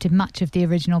accepted much of the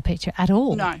original picture at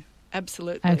all. No,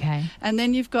 absolutely. Okay. And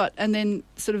then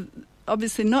sort of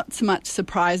obviously not so much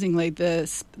surprisingly,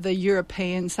 some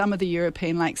of the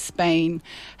European, like Spain,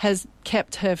 has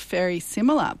kept her very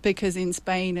similar, because in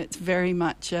Spain it's very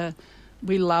much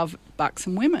we love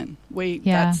buxom women.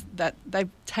 They've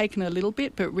taken a little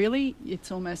bit, but really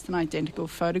it's almost an identical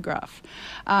photograph.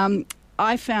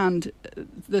 I found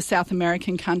the South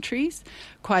American countries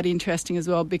quite interesting as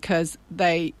well, because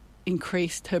they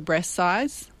increased her breast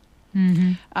size,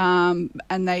 and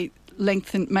they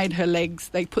made her legs,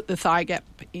 they put the thigh gap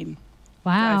in.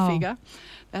 Wow. Go figure.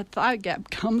 That thigh gap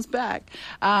comes back.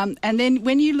 And then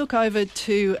when you look over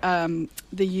to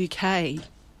the UK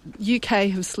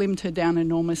have slimmed her down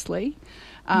enormously.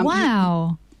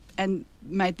 Wow. And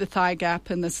made the thigh gap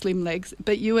and the slim legs.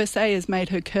 But USA has made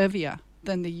her curvier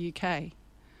than the UK.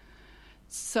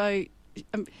 So...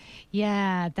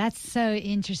 yeah, that's so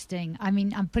interesting. I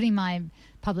mean, I'm putting my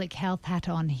public health hat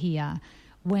on here.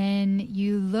 When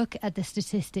you look at the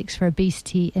statistics for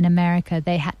obesity in America,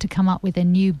 they had to come up with a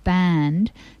new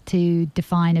band to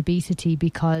define obesity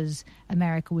because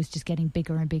America was just getting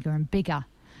bigger and bigger and bigger,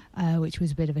 which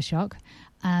was a bit of a shock.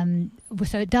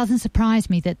 So it doesn't surprise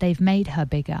me that they've made her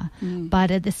bigger. But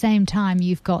at the same time,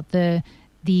 you've got the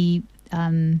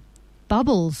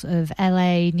bubbles of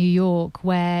LA, New York,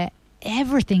 where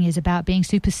everything is about being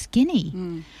super skinny.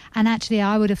 And actually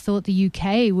I would have thought the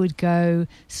UK would go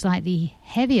slightly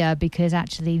heavier, because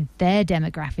actually their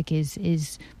demographic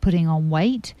is putting on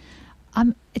weight.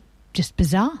 It's just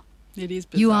bizarre. It is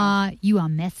bizarre. You are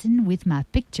messing with my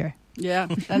picture. Yeah,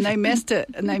 and they messed it,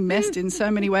 and they messed in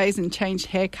so many ways and changed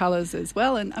hair colours as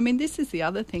well. And, I mean, this is the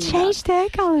other thing. Changed hair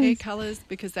colours? Hair colours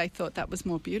because they thought that was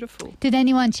more beautiful. Did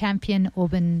anyone champion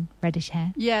auburn reddish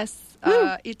hair? Yes,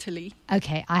 Italy.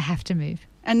 Okay, I have to move.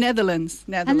 And Netherlands.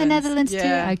 And the Netherlands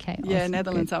yeah. too? Okay. Yeah, awesome.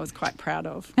 Netherlands Good. I was quite proud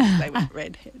of. They were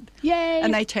redhead. Yay!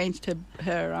 And they changed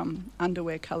her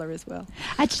underwear colour as well.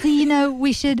 Actually, you know,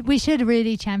 we should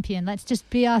really champion. Let's just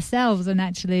be ourselves, and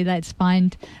actually, let's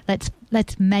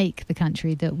make the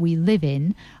country that we live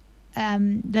in.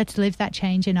 Let's live that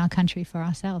change in our country for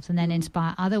ourselves, and then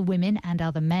inspire other women and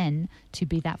other men to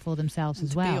be that for themselves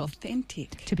as well. To be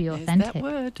authentic. To be There's authentic. that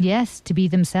word. Yes, to be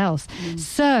themselves.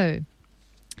 So,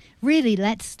 really,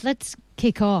 let's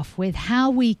kick off with how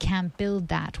we can build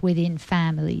that within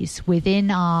families,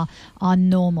 within our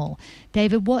normal.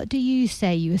 David, what do you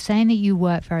say? You were saying that you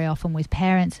work very often with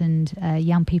parents and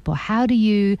young people. How do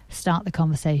you start the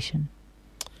conversation?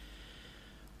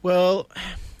 Well,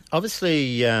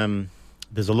 obviously,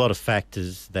 there's a lot of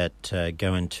factors that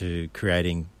go into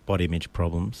creating body image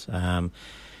problems.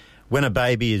 When a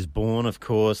baby is born, of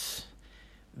course,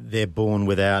 they're born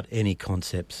without any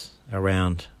concepts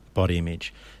around body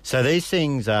image. So these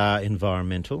things are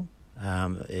environmental.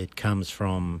 It comes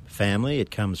from family,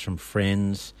 it comes from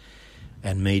friends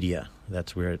and media.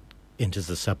 That's where it enters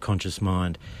the subconscious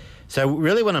mind. So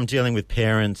really when I'm dealing with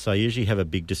parents, I usually have a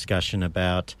big discussion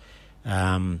about,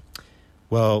 how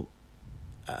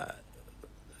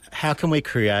can we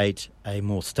create a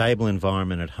more stable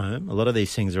environment at home? A lot of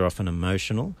these things are often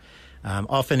emotional.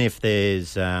 Often if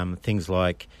there's things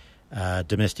like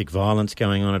domestic violence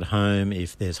going on at home,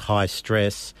 if there's high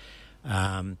stress,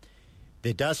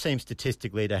 there does seem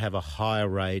statistically to have a higher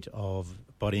rate of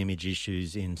body image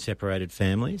issues in separated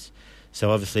families. So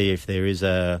obviously if there is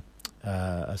a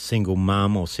single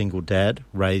mum or single dad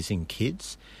raising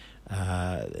kids,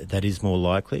 that is more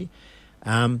likely.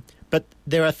 But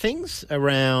there are things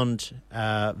around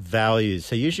values.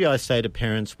 So usually I say to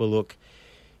parents, well, look,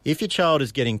 if your child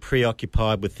is getting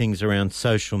preoccupied with things around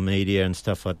social media and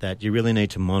stuff like that, you really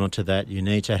need to monitor that. You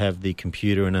need to have the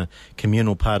computer in a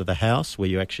communal part of the house where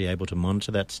you're actually able to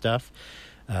monitor that stuff,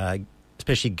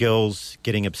 especially girls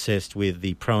getting obsessed with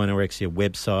the pro-anorexia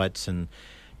websites and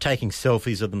taking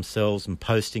selfies of themselves and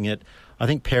posting it. I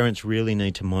think parents really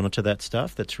need to monitor that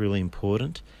stuff. That's really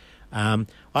important.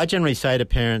 I generally say to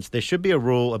parents there should be a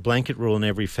blanket rule in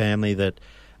every family that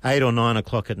 8 or 9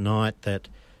 o'clock at night that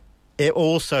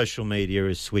all social media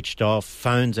is switched off,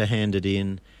 phones are handed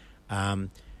in.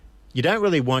 You don't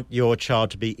really want your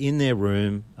child to be in their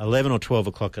room 11 or 12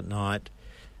 o'clock at night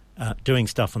doing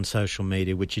stuff on social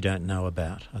media which you don't know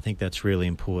about. I think that's really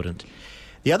important.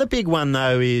 The other big one,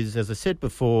 though, is, as I said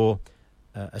before,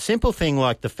 a simple thing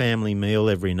like the family meal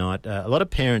every night. A lot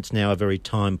of parents now are very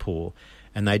time poor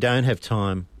and they don't have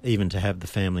time even to have the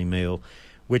family meal,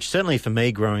 which certainly for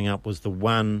me growing up was the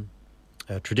one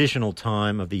traditional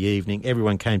time of the evening.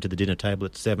 Everyone came to the dinner table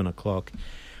at 7 o'clock.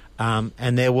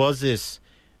 And there was this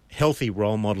healthy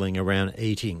role modelling around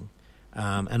eating.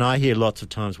 And I hear lots of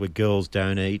times where girls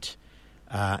don't eat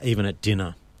even at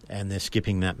dinner and they're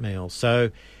skipping that meal.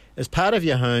 So as part of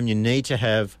your home, you need to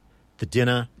have the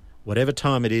dinner, whatever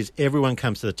time it is, everyone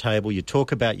comes to the table, you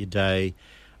talk about your day,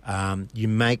 you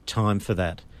make time for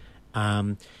that.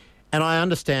 And I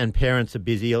understand parents are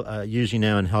busy. Usually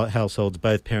now in households,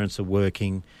 both parents are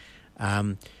working.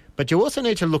 But you also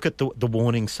need to look at the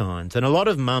warning signs. And a lot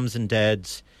of mums and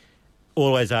dads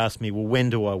always ask me, well, when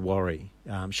do I worry?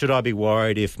 Should I be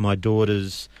worried if my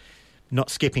daughter's not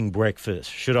skipping breakfast?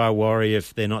 Should I worry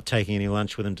if they're not taking any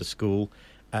lunch with them to school?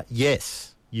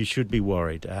 Yes, you should be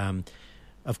worried.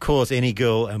 Of course, any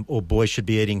girl or boy should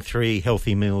be eating 3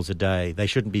 healthy meals a day. They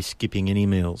shouldn't be skipping any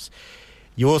meals.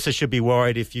 You also should be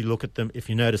worried if you look at them, if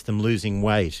you notice them losing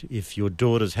weight, if your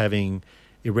daughter's having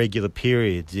irregular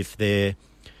periods, if they're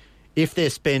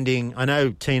spending, I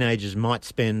know teenagers might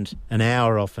spend an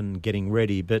hour often getting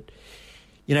ready, but,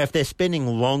 you know, if they're spending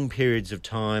long periods of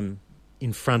time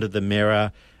in front of the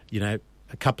mirror, you know,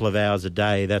 a couple of hours a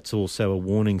day, that's also a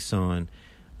warning sign.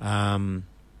 The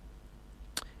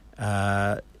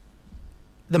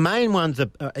main ones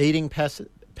are eating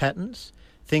patterns.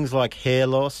 Things like hair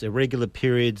loss, irregular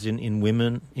periods in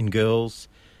women, in girls.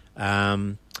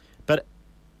 But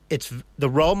it's the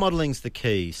role modeling's the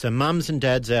key. So mums and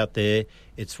dads out there,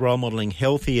 it's role modelling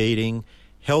healthy eating,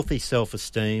 healthy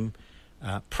self-esteem,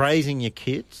 praising your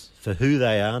kids for who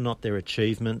they are, not their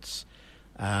achievements.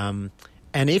 And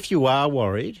if you are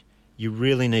worried, you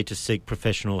really need to seek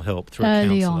professional help through a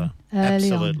counsellor.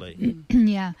 Early Absolutely. on.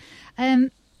 Yeah.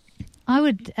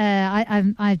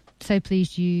 I'm so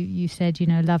pleased you said,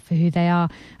 love for who they are,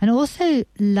 and also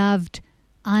loved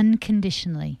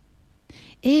unconditionally.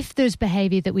 If there's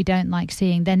behavior that we don't like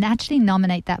seeing, then actually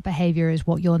nominate that behavior as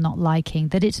what you're not liking,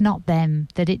 that it's not them,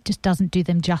 that it just doesn't do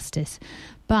them justice.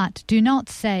 But do not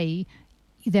say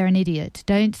they're an idiot.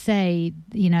 Don't say,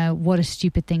 what a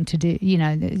stupid thing to do.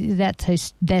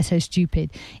 They're so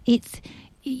stupid.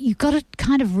 You've got to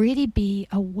kind of really be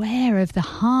aware of the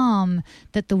harm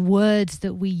that the words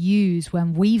that we use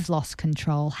when we've lost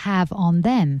control have on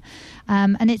them.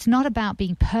 And it's not about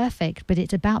being perfect, but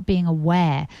it's about being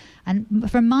aware. And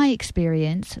from my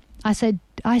experience, I said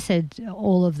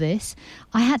all of this.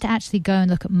 I had to actually go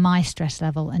and look at my stress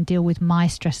level and deal with my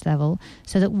stress level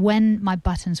so that when my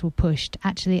buttons were pushed,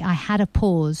 actually I had a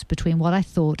pause between what I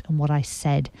thought and what I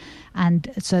said.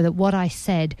 And so that what I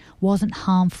said wasn't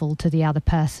harmful to the other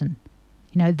person.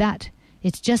 That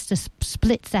it's just a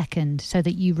split second so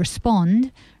that you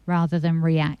respond rather than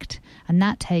react. And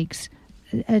that takes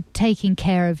taking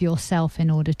care of yourself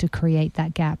in order to create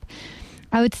that gap.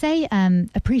 I would say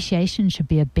appreciation should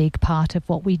be a big part of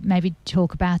what we maybe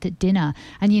talk about at dinner.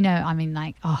 And,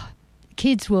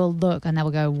 kids will look and they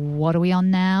will go, what are we on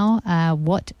now?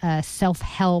 What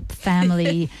self-help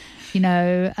family,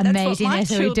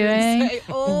 amazingness are we doing?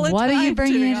 What are you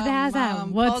bringing into the house?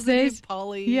 What's this?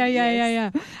 Polly,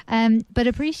 yeah. But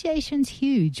appreciation's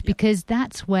huge because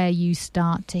that's where you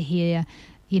start to hear,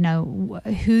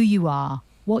 who you are,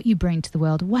 what you bring to the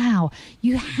world. Wow,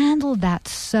 you handled that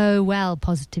so well,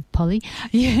 positive Polly.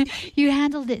 You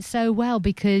handled it so well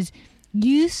because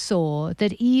you saw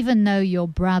that even though your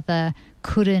brother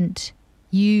couldn't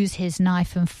use his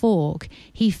knife and fork,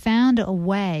 he found a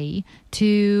way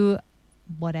to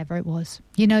whatever it was.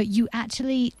 You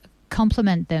actually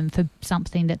compliment them for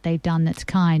something that they've done that's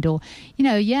kind, or,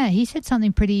 he said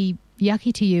something pretty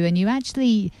yucky to you and you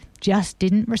actually just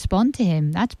didn't respond to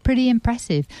him. That's pretty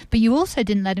impressive. But you also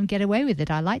didn't let him get away with it.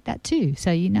 I like that too.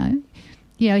 So,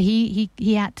 he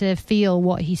had to feel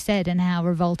what he said and how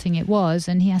revolting it was,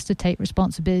 and he has to take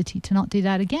responsibility to not do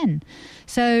that again.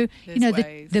 So,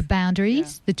 the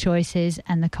boundaries, the choices,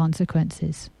 and the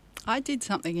consequences. I did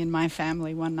something in my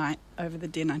family one night over the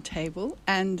dinner table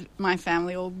and my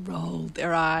family all rolled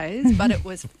their eyes, but it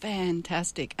was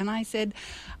fantastic. And I said,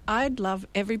 I'd love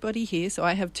everybody here, so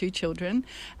I have 2 children,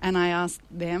 and I asked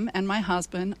them and my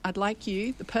husband, I'd like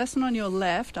you, the person on your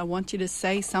left, I want you to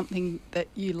say something that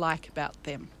you like about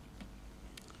them.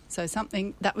 So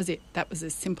something, that was it. That was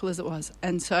as simple as it was.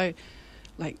 And so,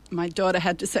 my daughter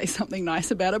had to say something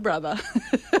nice about her brother.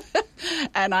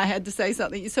 And I had to say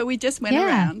something. So we just went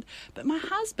around. But my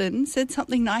husband said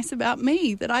something nice about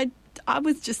me that I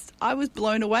was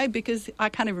blown away because I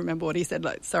can't even remember what he said.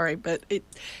 Sorry, but it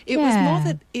was more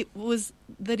that it was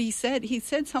that he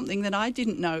said something that I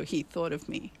didn't know he thought of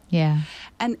me. Yeah.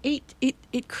 And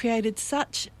it created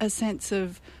such a sense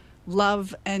of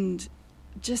love and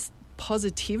just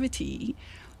positivity.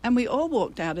 And we all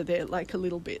walked out of there a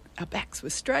little bit. Our backs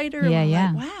were straighter. And we're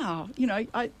like, wow,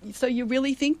 so you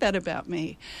really think that about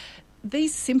me.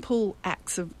 These simple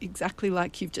acts of exactly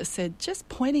like you've just said, just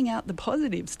pointing out the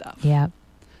positive stuff. Yeah.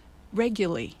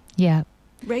 Regularly. Yeah.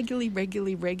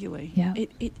 Regularly. Yeah.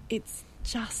 It's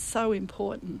just so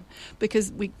important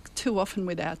because we too often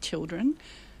with our children,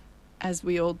 as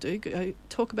we all do,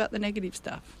 talk about the negative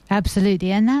stuff.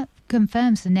 Absolutely. And that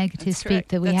confirms the negative speak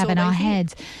that we have in our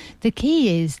heads. The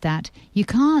key is that you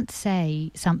can't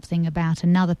say something about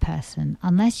another person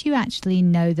unless you actually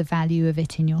know the value of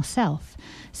it in yourself.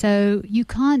 So you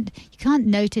can't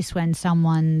notice when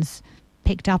someone's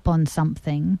picked up on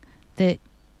something that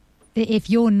if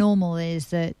your normal is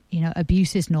that,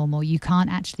 abuse is normal, you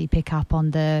can't actually pick up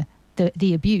on the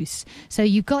abuse. So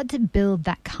you've got to build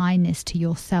that kindness to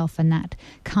yourself and that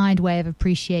kind way of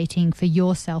appreciating for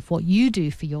yourself what you do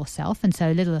for yourself. And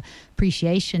so a little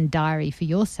appreciation diary for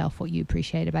yourself, what you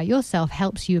appreciate about yourself,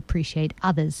 helps you appreciate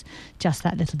others just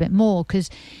that little bit more. Because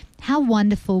how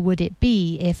wonderful would it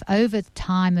be if over the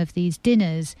time of these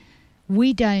dinners,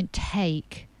 we don't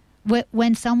take,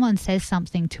 when someone says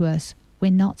something to us, we're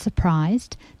not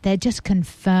surprised. They're just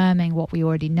confirming what we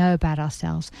already know about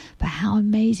ourselves. But how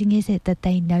amazing is it that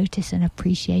they notice and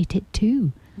appreciate it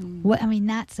too?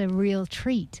 That's a real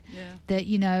treat. Yeah. That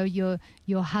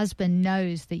your husband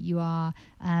knows that you are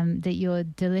that you're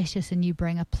delicious and you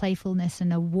bring a playfulness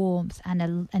and a warmth and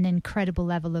an incredible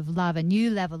level of love, a new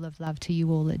level of love to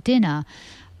you all at dinner.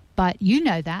 But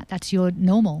that's your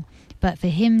normal. But for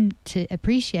him to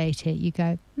appreciate it, you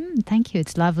go, thank you.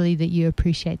 It's lovely that you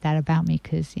appreciate that about me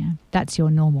because, that's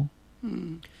your normal.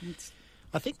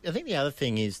 I think the other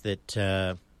thing is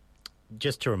that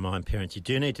just to remind parents, you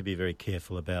do need to be very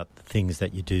careful about the things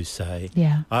that you do say.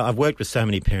 Yeah. I've worked with so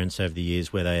many parents over the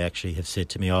years where they actually have said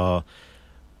to me, "Oh,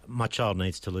 my child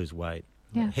needs to lose weight.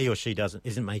 Yeah. He or she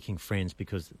isn't making friends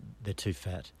because they're too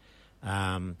fat."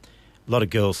 A lot of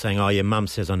girls saying, "Oh, your mum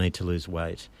says I need to lose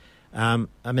weight." I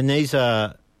mean, these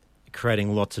are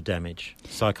creating lots of damage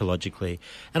psychologically.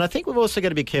 And I think we've also got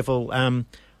to be careful.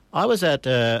 I was at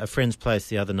a friend's place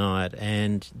the other night,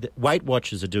 and Weight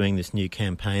Watchers are doing this new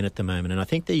campaign at the moment, and I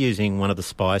think they're using one of the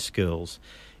Spice Girls.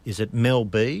 Is it Mel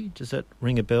B? Does that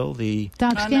ring a bell?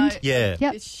 Dark-skinned? No. Yeah.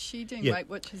 Yep. Is she doing Yeah. Weight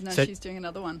Watchers? No, So- she's doing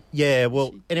another one. Yeah,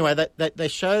 well, anyway, they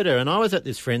showed her, and I was at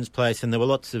this friend's place, and there were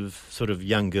lots of sort of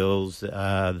young girls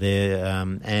there,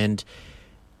 and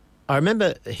I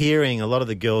remember hearing a lot of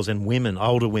the girls and women,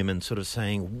 older women, sort of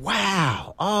saying,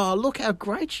 "Wow, oh, look how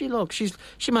great she looks.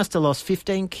 She must have lost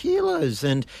 15 kilos."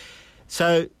 And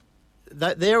so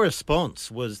their response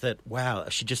was that, "Wow,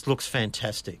 she just looks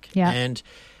fantastic." Yeah. And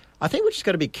I think we've just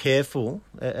got to be careful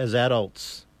as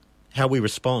adults how we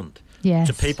respond Yes.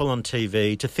 to people on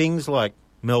TV, to things like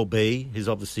Mel B, who's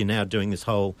obviously now doing this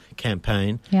whole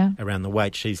campaign Yeah. around the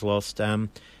weight she's lost.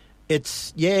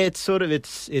 It's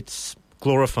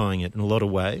glorifying it in a lot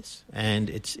of ways, and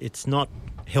it's not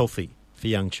healthy for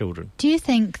young children. Do you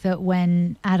think that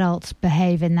when adults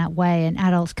behave in that way and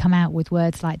adults come out with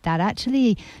words like that,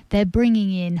 actually they're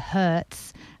bringing in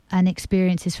hurts and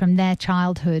experiences from their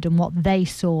childhood and what they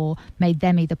saw made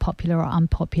them either popular or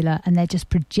unpopular, and they're just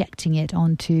projecting it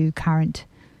onto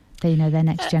their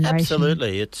next generation?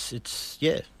 Absolutely, it's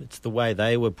the way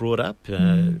they were brought up,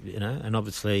 and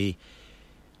obviously,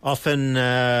 often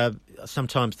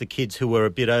sometimes the kids who were a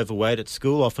bit overweight at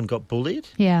school often got bullied.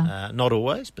 Yeah. Not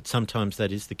always, but sometimes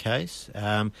that is the case.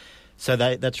 So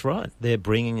that's right. They're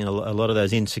bringing a lot of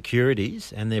those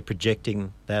insecurities and they're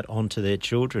projecting that onto their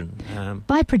children.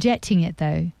 By projecting it,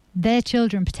 though, their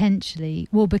children potentially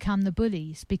will become the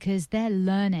bullies because they're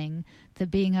learning that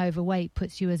being overweight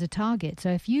puts you as a target. So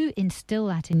if you instill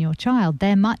that in your child,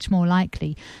 they're much more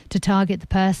likely to target the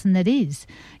person that is.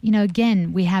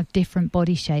 Again, we have different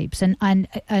body shapes,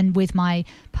 and with my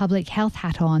public health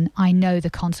hat on, I know the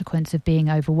consequence of being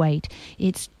overweight.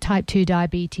 It's type 2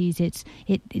 diabetes.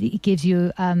 It gives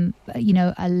you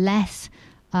a less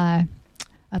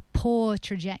a poor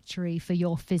trajectory for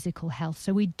your physical health.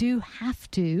 So we do have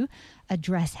to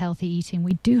address healthy eating.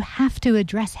 We do have to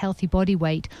address healthy body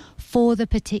weight for the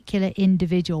particular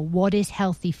individual. What is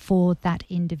healthy for that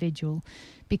individual?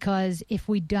 Because if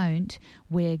we don't,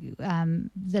 the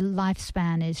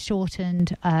lifespan is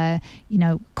shortened.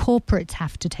 Corporates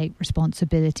have to take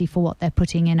responsibility for what they're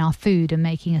putting in our food and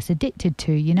making us addicted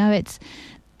to. It's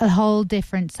a whole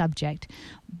different subject.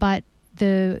 But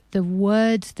the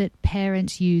words that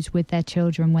parents use with their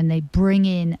children when they bring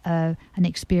in an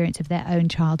experience of their own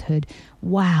childhood,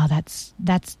 wow, that's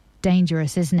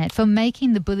dangerous, isn't it? For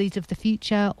making the bullies of the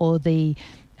future or the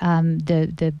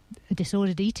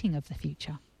disordered eating of the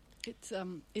future.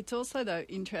 It's also, though,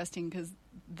 interesting because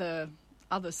the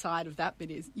other side of that bit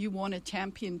is you want to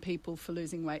champion people for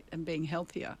losing weight and being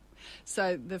healthier.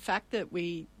 So the fact that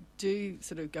we do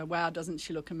sort of go, wow, doesn't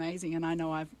she look amazing? And I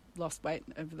know I've lost weight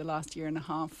over the last year and a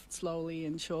half, slowly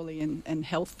and surely and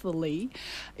healthily,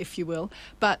 if you will.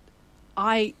 But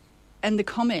and the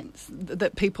comments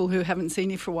that people who haven't seen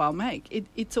you for a while make,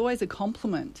 it's always a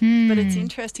compliment. But it's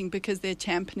interesting because they're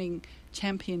championing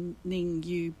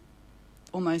you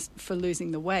almost for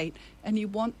losing the weight, and you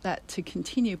want that to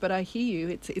continue. But I hear you,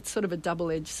 it's sort of a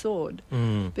double-edged sword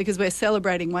because we're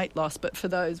celebrating weight loss, but for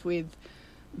those with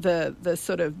the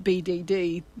sort of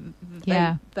BDD,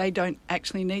 they don't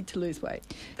actually need to lose weight.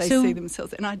 They see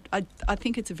themselves, and I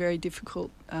think it's a very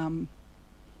difficult.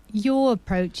 Your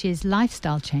approach is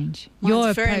lifestyle change.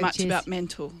 Mine's very much about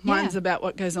mental. Mine's about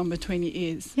what goes on between your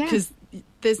ears, because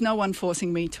there's no one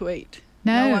forcing me to eat.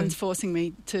 No one's forcing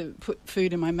me to put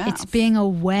food in my mouth. It's being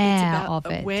aware of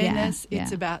it. Awareness. Yeah.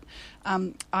 It's about,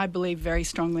 I believe very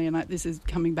strongly, and this is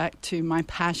coming back to my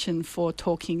passion for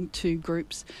talking to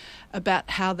groups about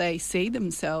how they see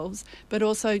themselves, but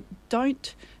also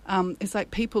don't, it's like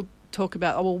people talk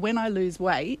about, oh, well, when I lose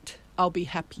weight, I'll be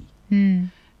happy.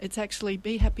 It's actually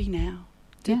be happy now.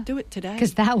 Do it today.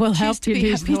 Because that will help you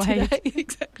lose the weight.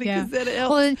 Exactly, because then it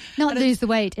helps. Well, not lose the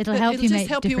weight. It'll help you make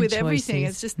help different you with choices. everything.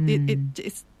 It's just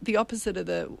it's the opposite of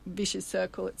the vicious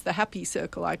circle. It's the happy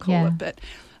circle, I call it. But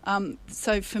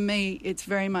so for me, it's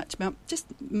very much about just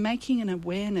making an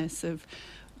awareness of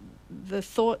the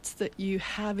thoughts that you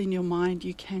have in your mind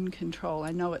you can control.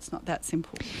 I know it's not that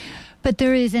simple. But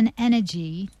there is an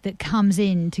energy that comes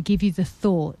in to give you the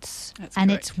thoughts. That's and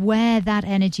correct. It's where that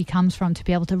energy comes from to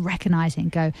be able to recognize it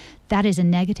and go, that is a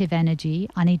negative energy.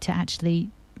 I need to actually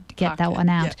get Park that it, one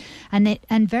out. yeah.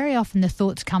 And very often the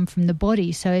thoughts come from the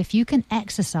body. So if you can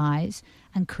exercise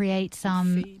and create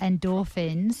some Feed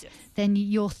endorphins, Yes. then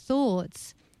your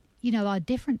thoughts, are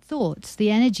different thoughts.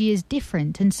 The energy is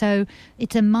different. And so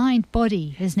it's a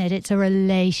mind-body, isn't it? It's a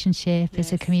relationship.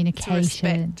 It's a Yes.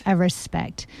 communication, It's a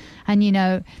respect. And,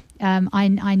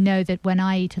 I know that when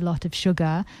I eat a lot of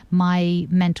sugar, my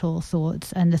mental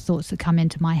thoughts and the thoughts that come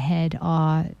into my head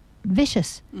are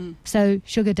vicious. So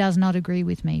sugar does not agree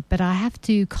with me. But I have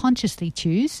to consciously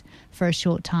choose for a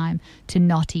short time to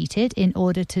not eat it in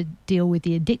order to deal with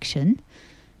the addiction.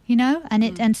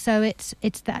 And so it's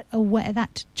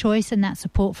that choice and that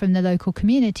support from the local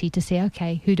community to say,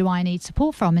 okay, who do I need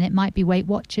support from? And it might be Weight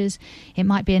Watchers, it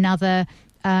might be another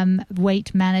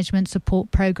weight management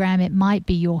support program, it might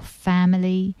be your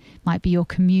family, might be your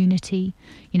community.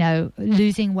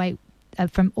 Losing weight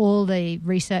from all the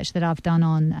research that I've done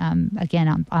on,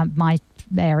 again, my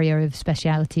area of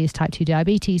speciality is type 2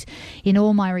 diabetes. In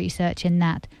all my research in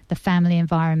that, the family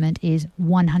environment is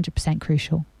 100%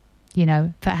 crucial.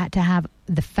 To have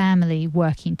the family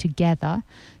working together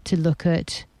to look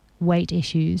at weight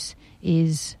issues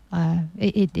is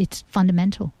it's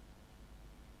fundamental.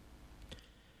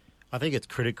 I think it's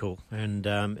critical, and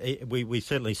we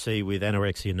certainly see with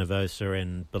anorexia nervosa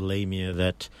and bulimia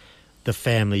that the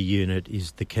family unit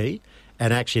is the key.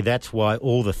 And actually that's why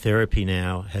all the therapy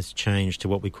now has changed to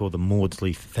what we call the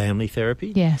Maudsley family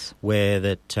therapy. Yes. Where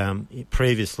that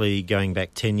previously, going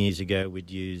back 10 years ago,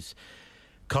 we'd use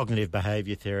cognitive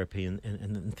behaviour therapy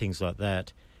and things like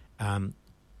that.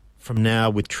 From now,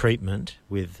 with treatment,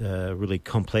 with really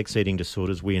complex eating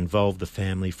disorders, we involve the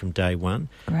family from day one.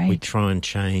 Great. We try and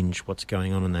change what's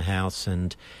going on in the house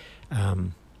and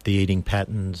the eating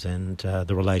patterns and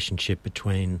the relationship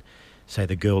between, say,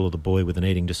 the girl or the boy with an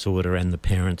eating disorder and the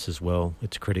parents as well.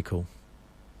 It's critical.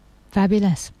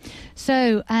 Fabulous.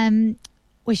 So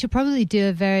we should probably do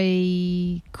a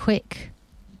very quick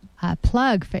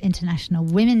plug for International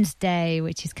Women's Day,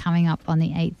 which is coming up on the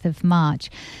 8th of March.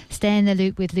 Stay in the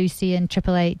loop with Lucy and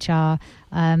Triple H are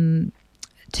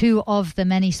two of the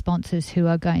many sponsors who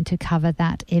are going to cover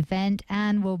that event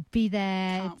and will be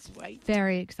there. Can't It's wait.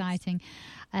 very exciting.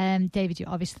 David, you're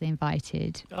obviously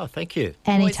invited. Oh, thank you.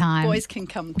 Anytime. Boys can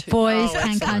come too. Boys Oh,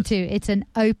 can excellent. come too. It's an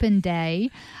open day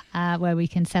where we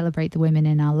can celebrate the women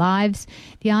in our lives.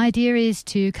 The idea is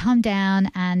to come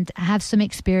down and have some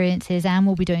experiences, and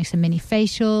we'll be doing some mini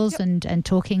facials and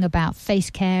talking about face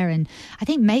care and I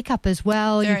think makeup as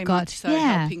well. Very You've got much so.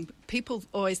 Helping. People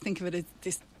always think of it as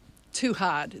this too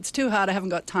hard. It's too hard. I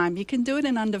haven't got time. You can do it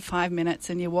in under 5 minutes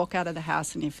and you walk out of the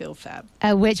house and you feel fab.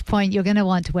 At which point you're going to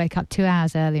want to wake up 2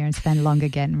 hours earlier and spend longer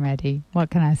getting ready.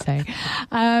 What can I say?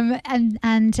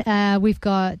 And we've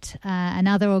got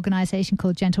another organisation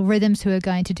called Gentle Rhythms who are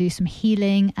going to do some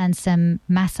healing and some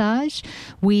massage.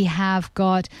 We have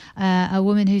got a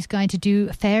woman who's going to do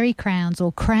fairy crowns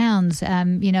or crowns,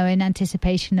 in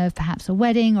anticipation of perhaps a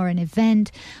wedding or an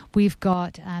event. We've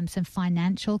got some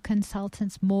financial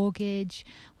consultants, mortgage.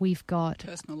 We've got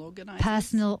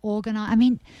Personal organisers. I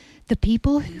mean, the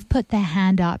people who've put their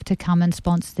hand up to come and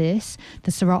sponsor this,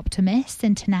 the Seroptimists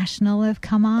International have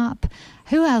come up.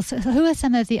 Who else? Who are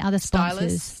some of the other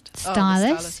sponsors?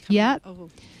 Stylist. Yep. Oh,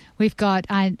 We've got,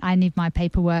 I need my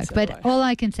paperwork, So but do I. all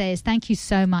I can say is thank you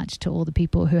so much to all the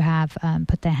people who have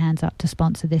put their hands up to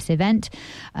sponsor this event.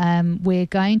 We're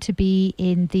going to be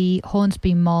in the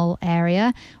Hornsby Mall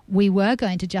area. We were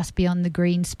going to just be on the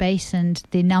green space, and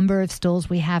the number of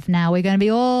stalls we have now, we're going to be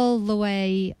all the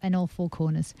way in all four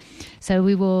corners. So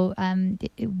we will,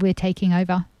 we're taking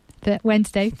over.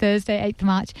 Wednesday, Thursday, 8th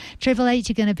March. Triple H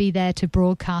are going to be there to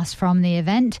broadcast from the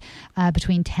event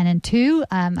between 10 and 2.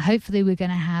 Hopefully we're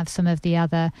going to have some of the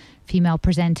other female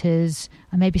presenters,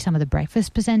 maybe some of the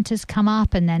breakfast presenters come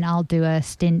up, and then I'll do a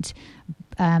stint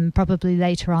probably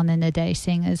later on in the day,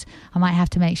 seeing as I might have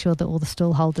to make sure that all the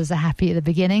stall holders are happy at the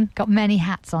beginning. Got many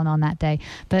hats on that day,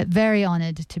 but very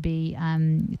honoured to be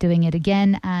doing it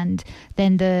again. And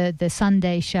then the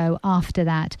Sunday show after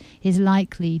that is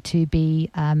likely to be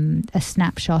a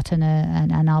snapshot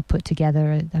and I'll put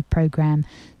together a programme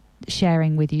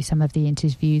sharing with you some of the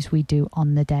interviews we do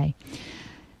on the day.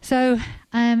 So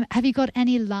have you got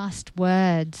any last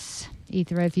words,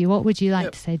 either of you? What would you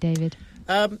like to say, David?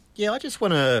 I just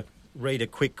want to read a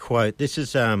quick quote. This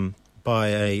is by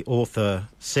a author,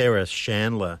 Sarah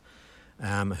Chandler,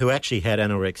 who actually had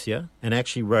anorexia and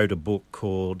actually wrote a book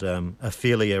called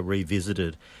Ophelia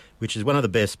Revisited, which is one of the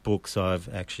best books I've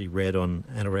actually read on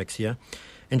anorexia.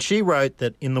 And she wrote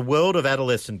that in the world of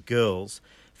adolescent girls,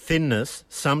 thinness,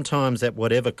 sometimes at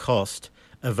whatever cost,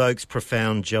 evokes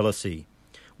profound jealousy.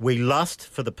 We lust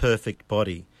for the perfect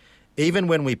body. Even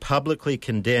when we publicly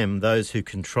condemn those who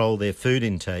control their food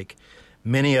intake,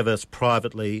 many of us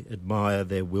privately admire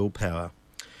their willpower.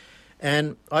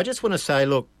 And I just want to say,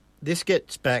 look, this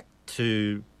gets back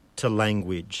to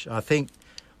language. I think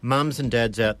mums and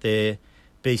dads out there,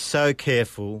 be so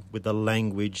careful with the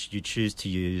language you choose to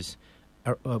use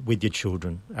with your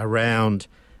children around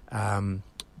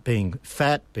being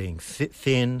fat, being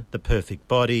thin, the perfect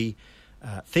body,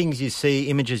 things you see,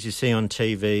 images you see on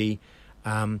TV.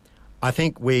 I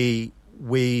think we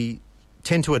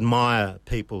tend to admire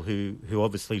people who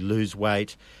obviously lose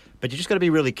weight, but you just got to be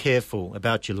really careful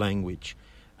about your language,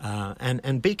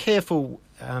 and be careful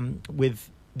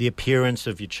with the appearance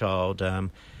of your child.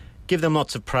 Give them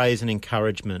lots of praise and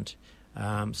encouragement.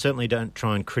 Certainly don't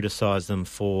try and criticise them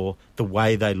for the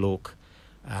way they look,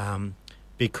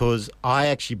 because I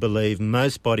actually believe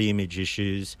most body image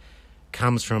issues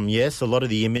comes from, yes, a lot of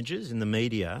the images in the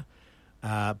media,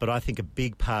 but I think a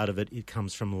big part of it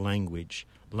comes from language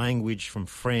from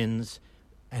friends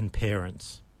and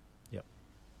parents. Yep.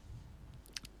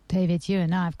 David, you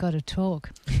and I have got to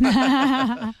talk.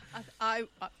 I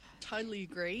totally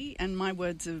agree, and my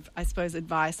words of, I suppose,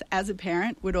 advice as a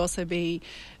parent would also be,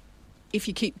 if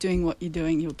you keep doing what you're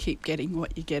doing, you'll keep getting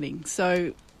what you're getting.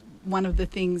 So one of the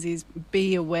things is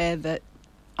be aware that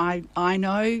I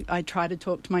know I try to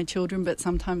talk to my children, but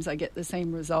sometimes I get the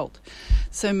same result.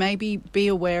 So maybe be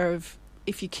aware of,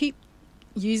 if you keep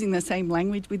using the same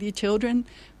language with your children,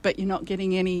 but you're not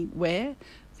getting anywhere,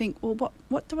 think, well,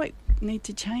 what do I need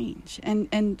to change?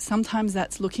 And sometimes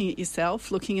that's looking at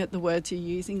yourself, looking at the words you're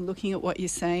using, looking at what you're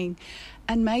saying,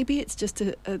 and maybe it's just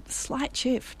a slight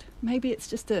shift. Maybe it's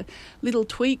just a little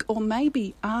tweak, or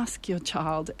maybe ask your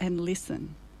child and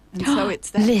listen. And so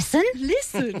it's that. Listen?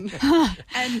 Listen.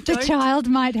 And the child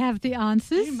might have the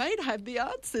answers. They might have the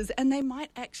answers, and they might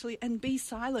actually, and be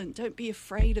silent. Don't be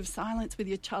afraid of silence with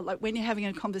your child. Like when you're having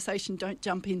a conversation, don't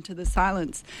jump into the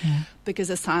silence, because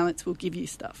a silence will give you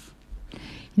stuff.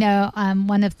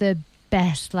 One of the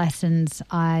best lessons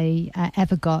I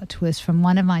ever got was from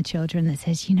one of my children that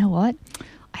says, you know what,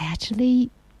 I actually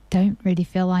don't really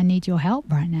feel I need your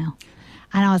help right now.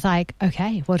 And I was like,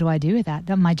 okay, what do I do with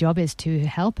that? My job is to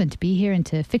help and to be here and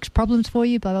to fix problems for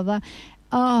you, blah, blah, blah.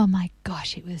 Oh, my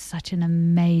gosh, it was such an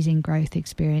amazing growth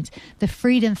experience. The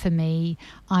freedom for me,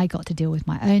 I got to deal with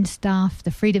my own stuff.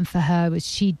 The freedom for her was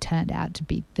she turned out to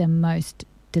be the most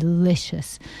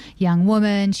delicious young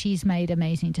woman. She's made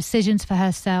amazing decisions for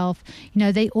herself.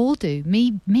 They all do.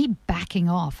 Me backing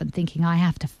off and thinking I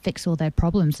have to fix all their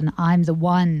problems and I'm the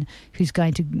one who's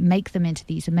going to make them into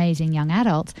these amazing young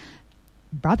adults.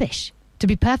 Rubbish. To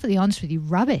be perfectly honest with you,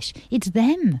 rubbish. It's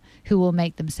them who will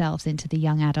make themselves into the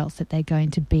young adults that they're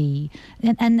going to be.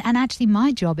 And actually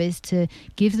my job is to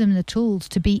give them the tools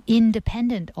to be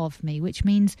independent of me, which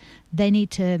means they need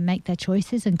to make their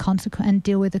choices and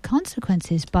deal with the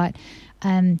consequences. But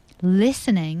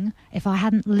listening, if I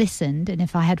hadn't listened and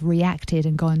if I had reacted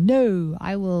and gone, no,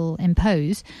 I will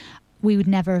impose, we would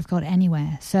never have got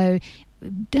anywhere. So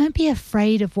don't be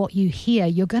afraid of what you hear.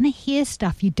 You're going to hear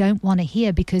stuff you don't want to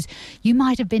hear because you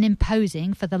might have been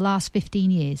imposing for the last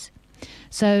 15 years.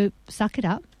 So suck it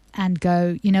up and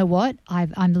go, you know what,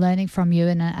 I'm learning from you,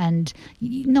 and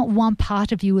not one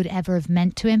part of you would ever have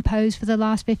meant to impose for the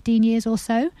last 15 years or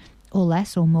so, or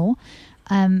less or more.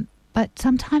 But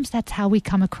sometimes that's how we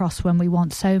come across when we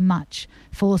want so much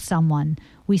for someone.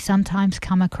 We sometimes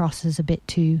come across as a bit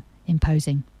too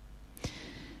imposing.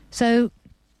 So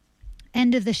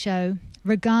end of the show,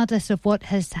 regardless of what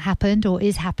has happened or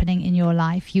is happening in your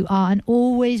life, you are and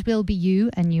always will be you,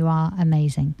 and you are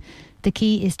amazing. The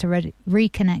key is to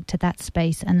reconnect to that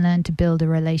space and learn to build a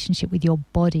relationship with your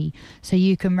body so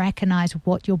you can recognize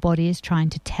what your body is trying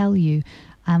to tell you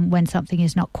when something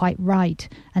is not quite right,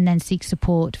 and then seek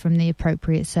support from the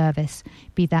appropriate service,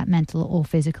 be that mental or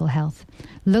physical health.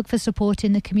 Look for support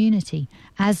in the community.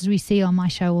 As we see on my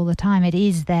show all the time, it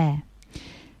is there.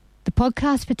 The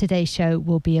podcast for today's show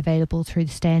will be available through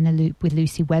the Stay in the Loop with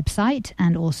Lucy website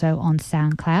and also on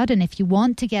SoundCloud. And if you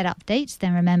want to get updates,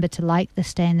 then remember to like the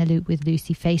Stay in the Loop with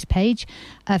Lucy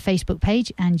Facebook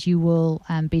page, and you will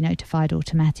be notified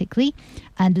automatically.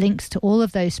 And links to all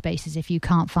of those spaces, if you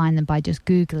can't find them by just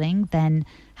Googling, then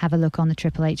have a look on the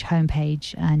Triple H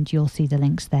homepage and you'll see the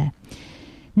links there.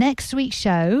 Next week's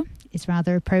show is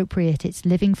rather appropriate. It's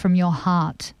Living from Your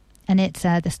Heart. And it's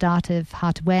the start of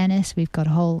Heart Awareness. We've got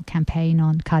a whole campaign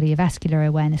on cardiovascular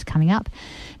awareness coming up.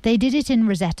 They did it in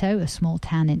Roseto, a small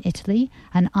town in Italy,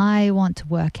 and I want to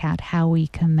work out how we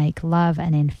can make love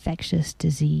an infectious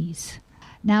disease.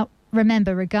 Now,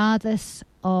 remember, regardless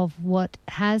of what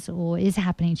has or is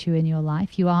happening to you in your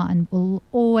life, you are and will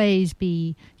always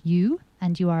be you,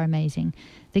 and you are amazing.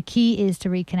 The key is to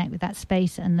reconnect with that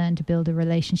space and learn to build a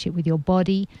relationship with your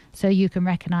body so you can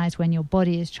recognize when your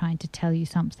body is trying to tell you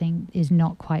something is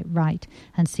not quite right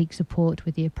and seek support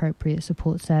with the appropriate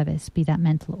support service, be that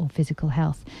mental or physical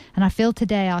health. And I feel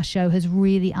today our show has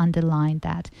really underlined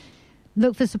that.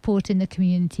 Look for support in the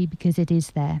community because it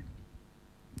is there.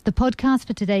 The podcast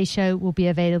for today's show will be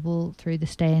available through the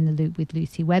Stay in the Loop with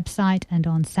Lucy website and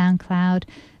on SoundCloud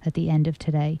at the end of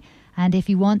today. And if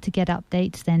you want to get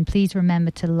updates, then please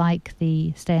remember to like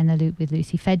the Stay in the Loop with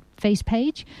Lucy face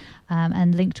page.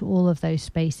 And link to all of those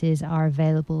spaces are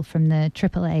available from the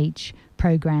Triple H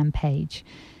program page.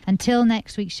 Until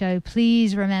next week's show,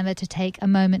 please remember to take a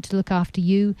moment to look after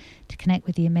you, to connect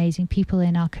with the amazing people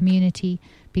in our community.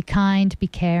 Be kind, be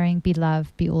caring, be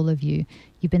loved, be all of you.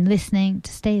 You've been listening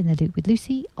to Stay in the Loop with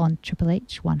Lucy on Triple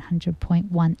H 100.1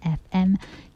 FM.